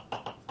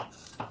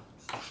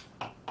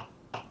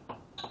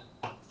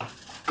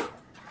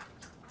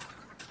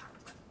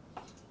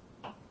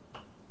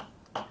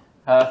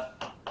have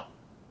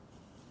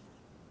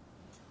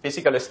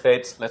physical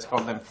states, let's call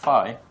them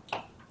phi,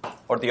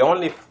 or the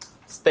only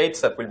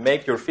states that will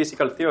make your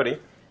physical theory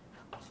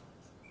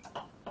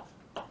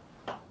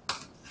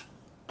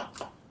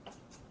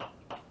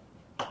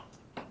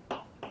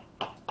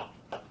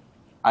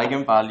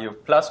eigenvalue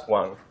plus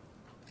 1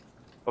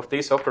 of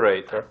this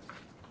operator,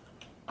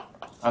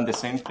 and the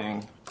same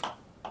thing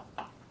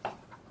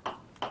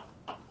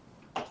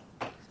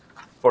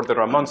for the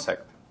Ramon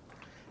sector.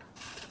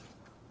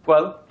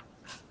 Well,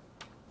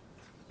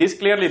 this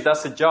clearly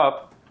does the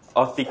job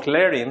of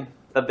declaring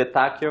that the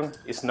tachyon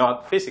is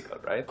not physical,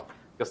 right?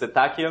 Because the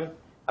tachyon,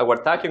 our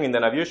tachyon in the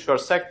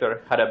Navier-Stokes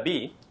sector had a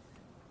B,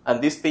 and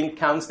this thing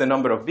counts the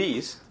number of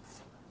B's.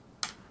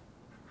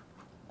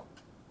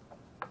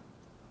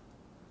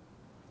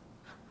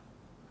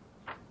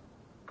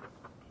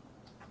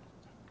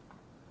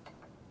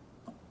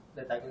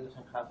 The tachyon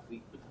doesn't have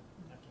B.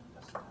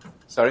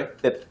 Sorry?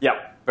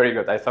 Yeah, very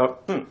good. I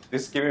thought,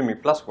 this is giving me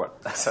plus 1.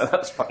 So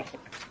that's funny.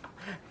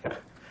 Yeah.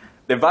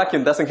 The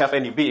vacuum doesn't have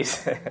any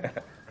B's,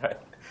 right?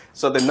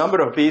 So the number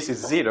of B's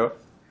is 0.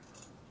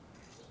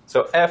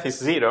 So F is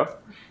 0.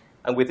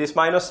 And with this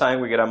minus sign,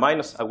 we get a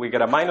minus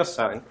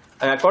sign.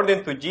 And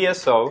according to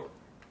GSO,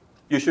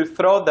 you should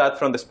throw that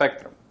from the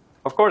spectrum.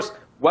 Of course,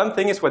 one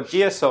thing is what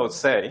GSOs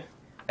say,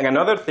 and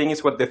another thing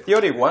is what the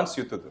theory wants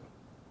you to do,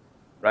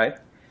 right?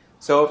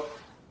 So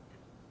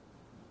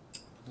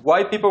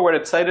why people were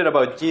excited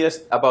about this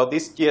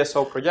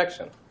GSO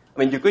projection? I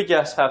mean, you could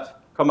just have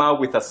come out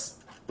with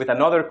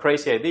another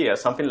crazy idea,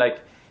 something like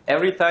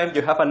every time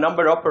you have a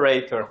number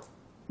operator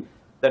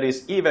that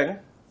is even,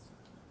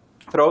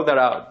 throw that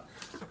out,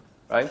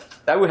 right?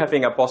 That would have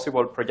been a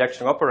possible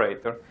projection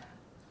operator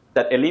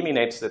that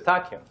eliminates the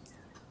tachyon.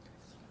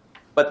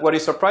 But what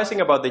is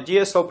surprising about the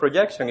GSO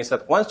projection is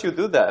that once you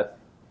do that,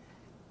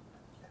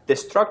 the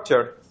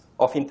structure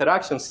of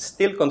interactions is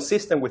still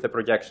consistent with the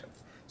projection.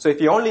 So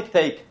if you only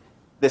take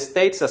the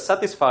states that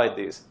satisfy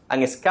this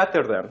and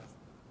scatter them,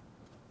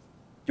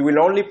 you will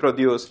only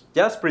produce,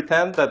 just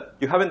pretend that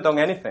you haven't done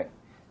anything.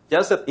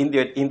 Just that in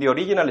the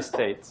original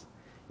states,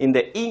 in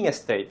the in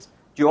states,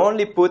 you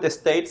only put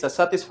states that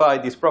satisfy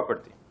this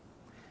property.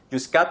 You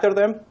scatter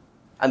them,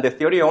 and the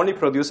theory only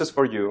produces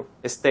for you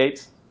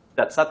states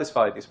that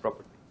satisfy this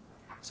property.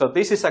 So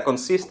this is a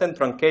consistent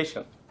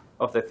truncation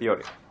of the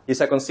theory.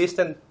 It's a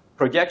consistent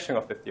projection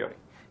of the theory.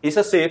 It's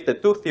as if the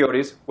two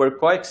theories were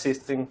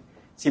coexisting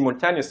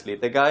simultaneously,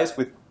 the guys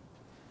with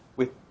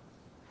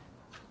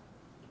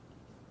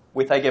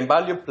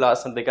eigenvalue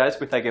plus and the guys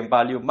with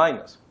eigenvalue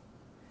minus.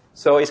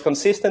 So it's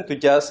consistent to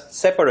just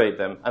separate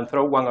them and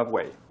throw one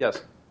away.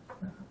 Yes?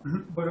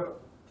 But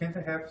can't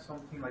I have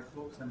something like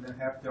loops and then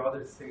have the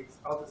other states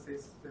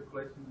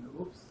circulating in the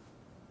loops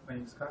when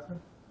you scatter?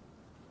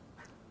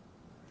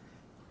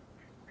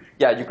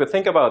 Yeah, you could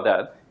think about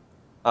that.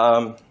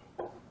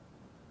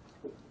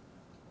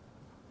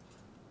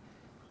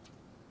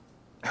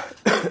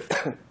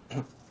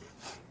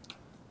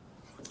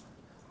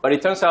 But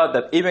it turns out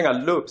that even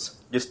at loops,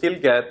 you still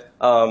get,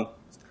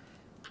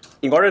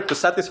 in order to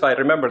satisfy,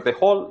 remember, the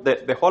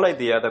whole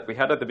idea that we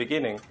had at the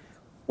beginning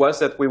was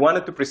that we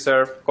wanted to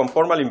preserve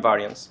conformal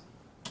invariance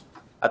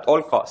at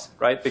all costs,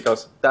 right?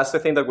 Because that's the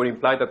thing that would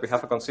imply that we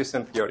have a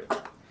consistent theory.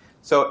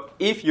 So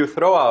if you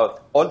throw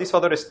out all these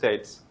other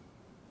states,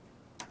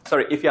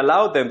 if you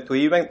allow them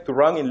to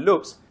run in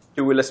loops,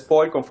 you will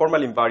spoil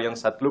conformal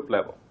invariance at loop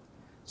level.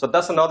 So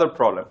that's another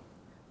problem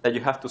that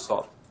you have to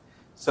solve.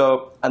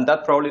 So, and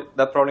that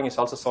problem is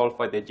also solved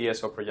by the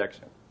GSO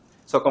projection.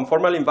 So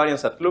conformal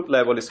invariance at loop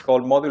level is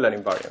called modular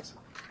invariance.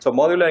 So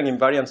modular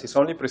invariance is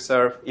only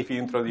preserved if you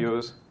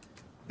introduce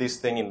this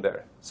thing in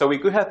there. So we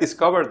could have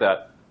discovered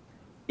that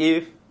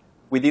if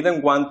we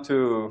didn't want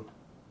to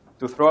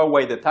throw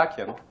away the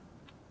tachyon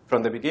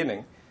from the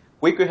beginning,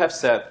 we could have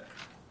said,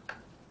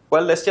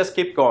 Well, let's just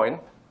keep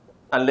going,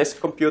 and let's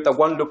compute a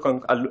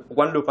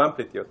one-loop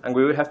amplitude. And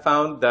we will have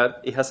found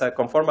that it has a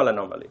conformal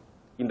anomaly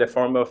in the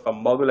form of a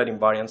modular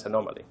invariance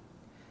anomaly.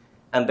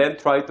 And then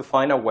try to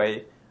find a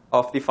way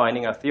of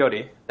defining a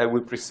theory that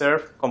will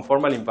preserve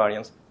conformal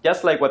invariance,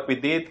 just like what we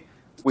did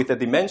with the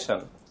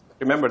dimension.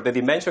 Remember, the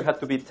dimension had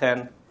to be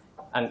 10,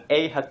 and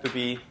A had to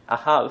be a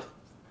half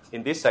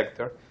in this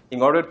sector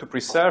in order to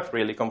preserve,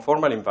 really,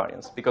 conformal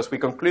invariance, because we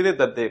concluded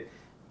that the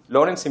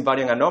Lorentz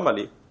invariant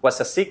anomaly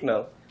was a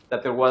signal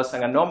that there was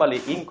an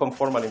anomaly in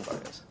conformal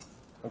invariance.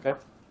 Okay?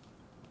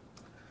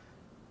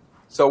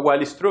 So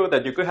while it's true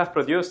that you could have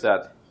produced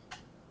that,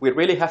 we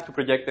really have to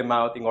project them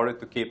out in order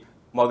to keep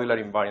modular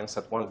invariance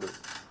at one loop.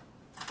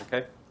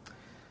 Okay?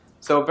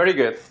 So very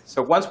good.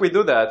 So once we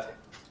do that,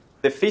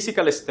 the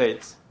physical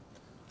states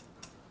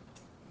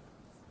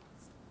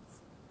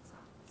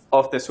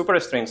of the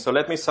superstring. So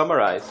let me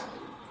summarize,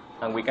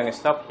 and we can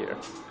stop here.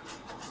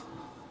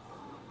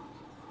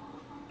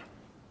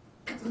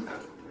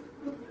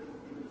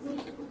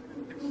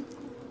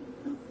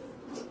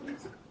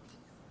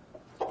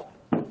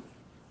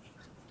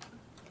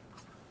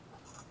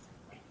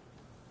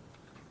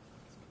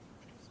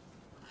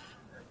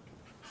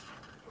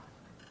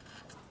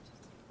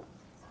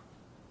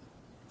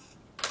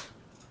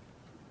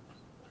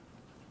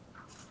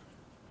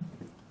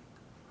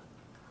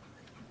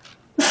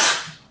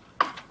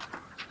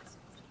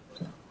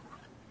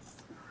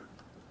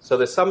 So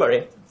the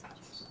summary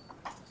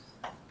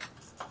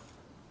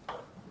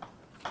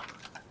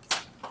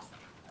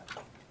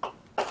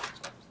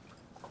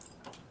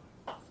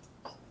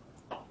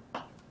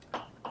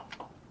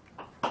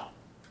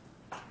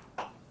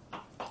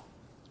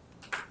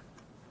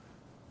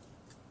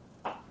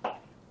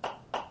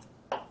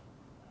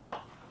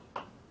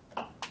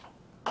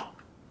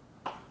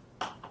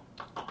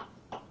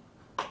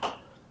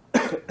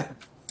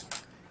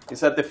is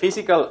that the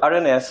physical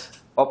RNS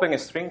open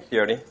string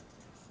theory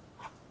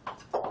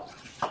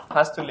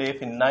has to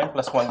live in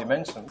 9+1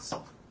 dimensions.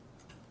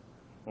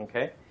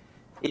 Okay?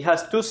 It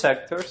has two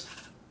sectors,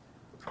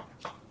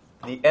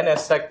 the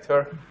NS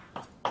sector,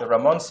 the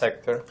Ramon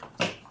sector,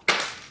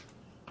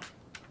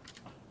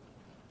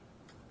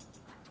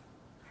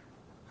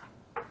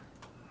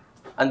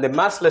 and the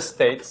massless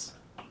states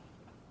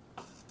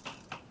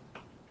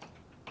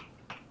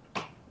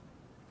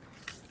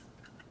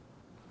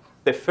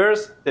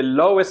the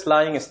lowest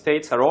lying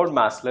states are all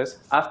massless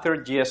after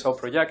GSO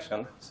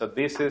projection. So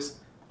this is,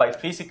 by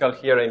physical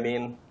here, I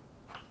mean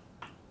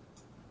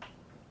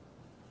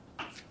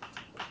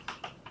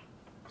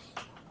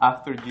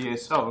after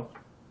GSO.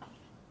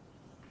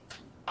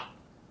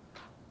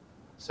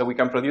 So we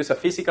can produce a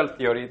physical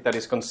theory that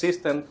is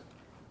consistent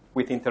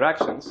with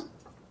interactions.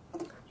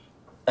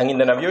 And in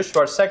the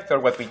Navier-Schwarz sector,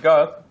 what we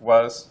got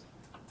was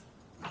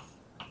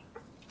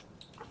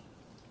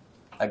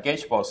a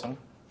gauge boson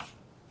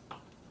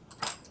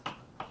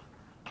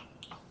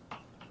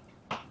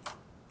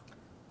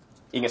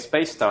in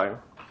space-time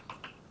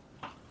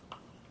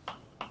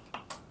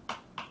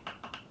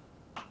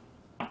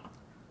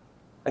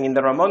and in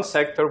the Ramon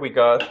sector, we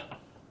got,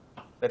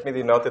 let me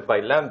denote it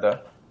by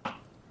lambda,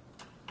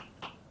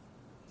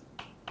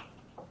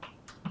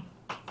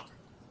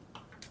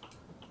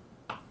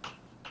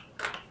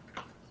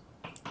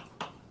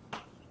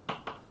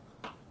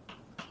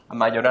 a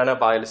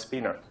Majorana-Weil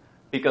spinor,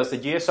 because the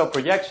GSO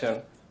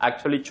projection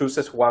actually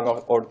chooses one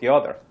or the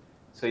other.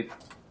 So it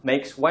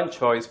makes one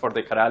choice for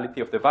the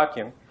chirality of the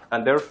vacuum,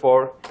 and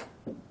therefore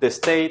the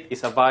state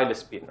is a Weil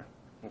spinor.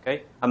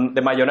 Okay? And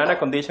the Majorana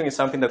condition is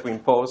something that we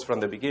impose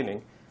from the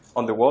beginning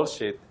on the wall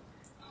sheet,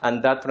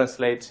 and that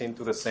translates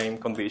into the same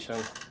condition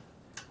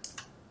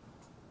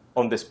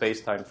on the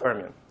space-time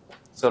fermion.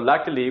 So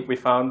luckily, we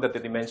found that the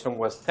dimension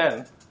was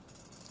 10,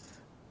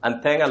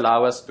 and 10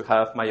 allow us to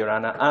have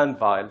Majorana and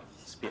Weil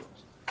spinors.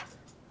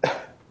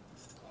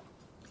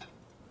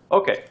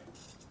 Okay.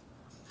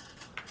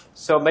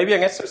 So maybe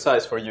an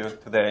exercise for you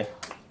today.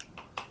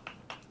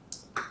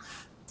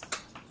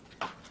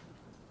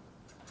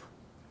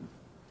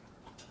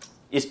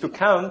 Is to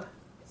count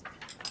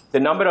the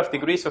number of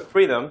degrees of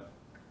freedom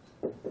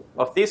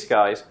of these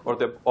guys, or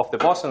of the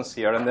bosons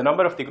here, and the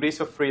number of degrees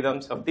of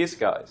freedoms of these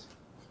guys.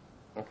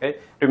 Okay?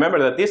 Remember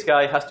that this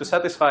guy has to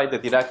satisfy the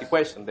Dirac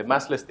equation, the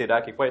massless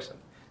Dirac equation.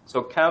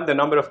 So count the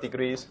number of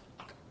degrees,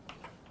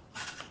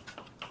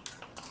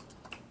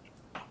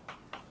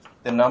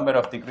 the number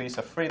of degrees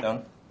of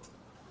freedom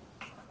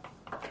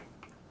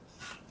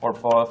for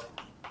both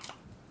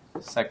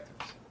sectors.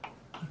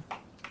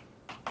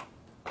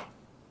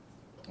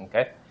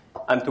 Okay?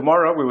 And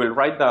tomorrow we will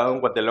write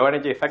down what the low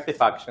energy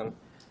effective action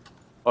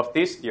of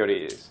this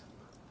theory is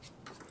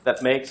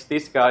that makes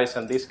these guys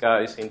and these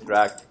guys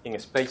interact in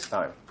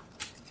space-time.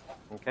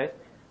 Okay?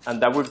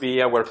 And that would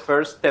be our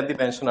first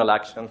 10-dimensional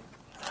action.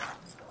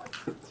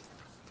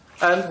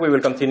 And we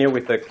will continue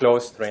with the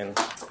closed string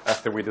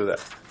after we do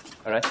that.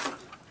 All right?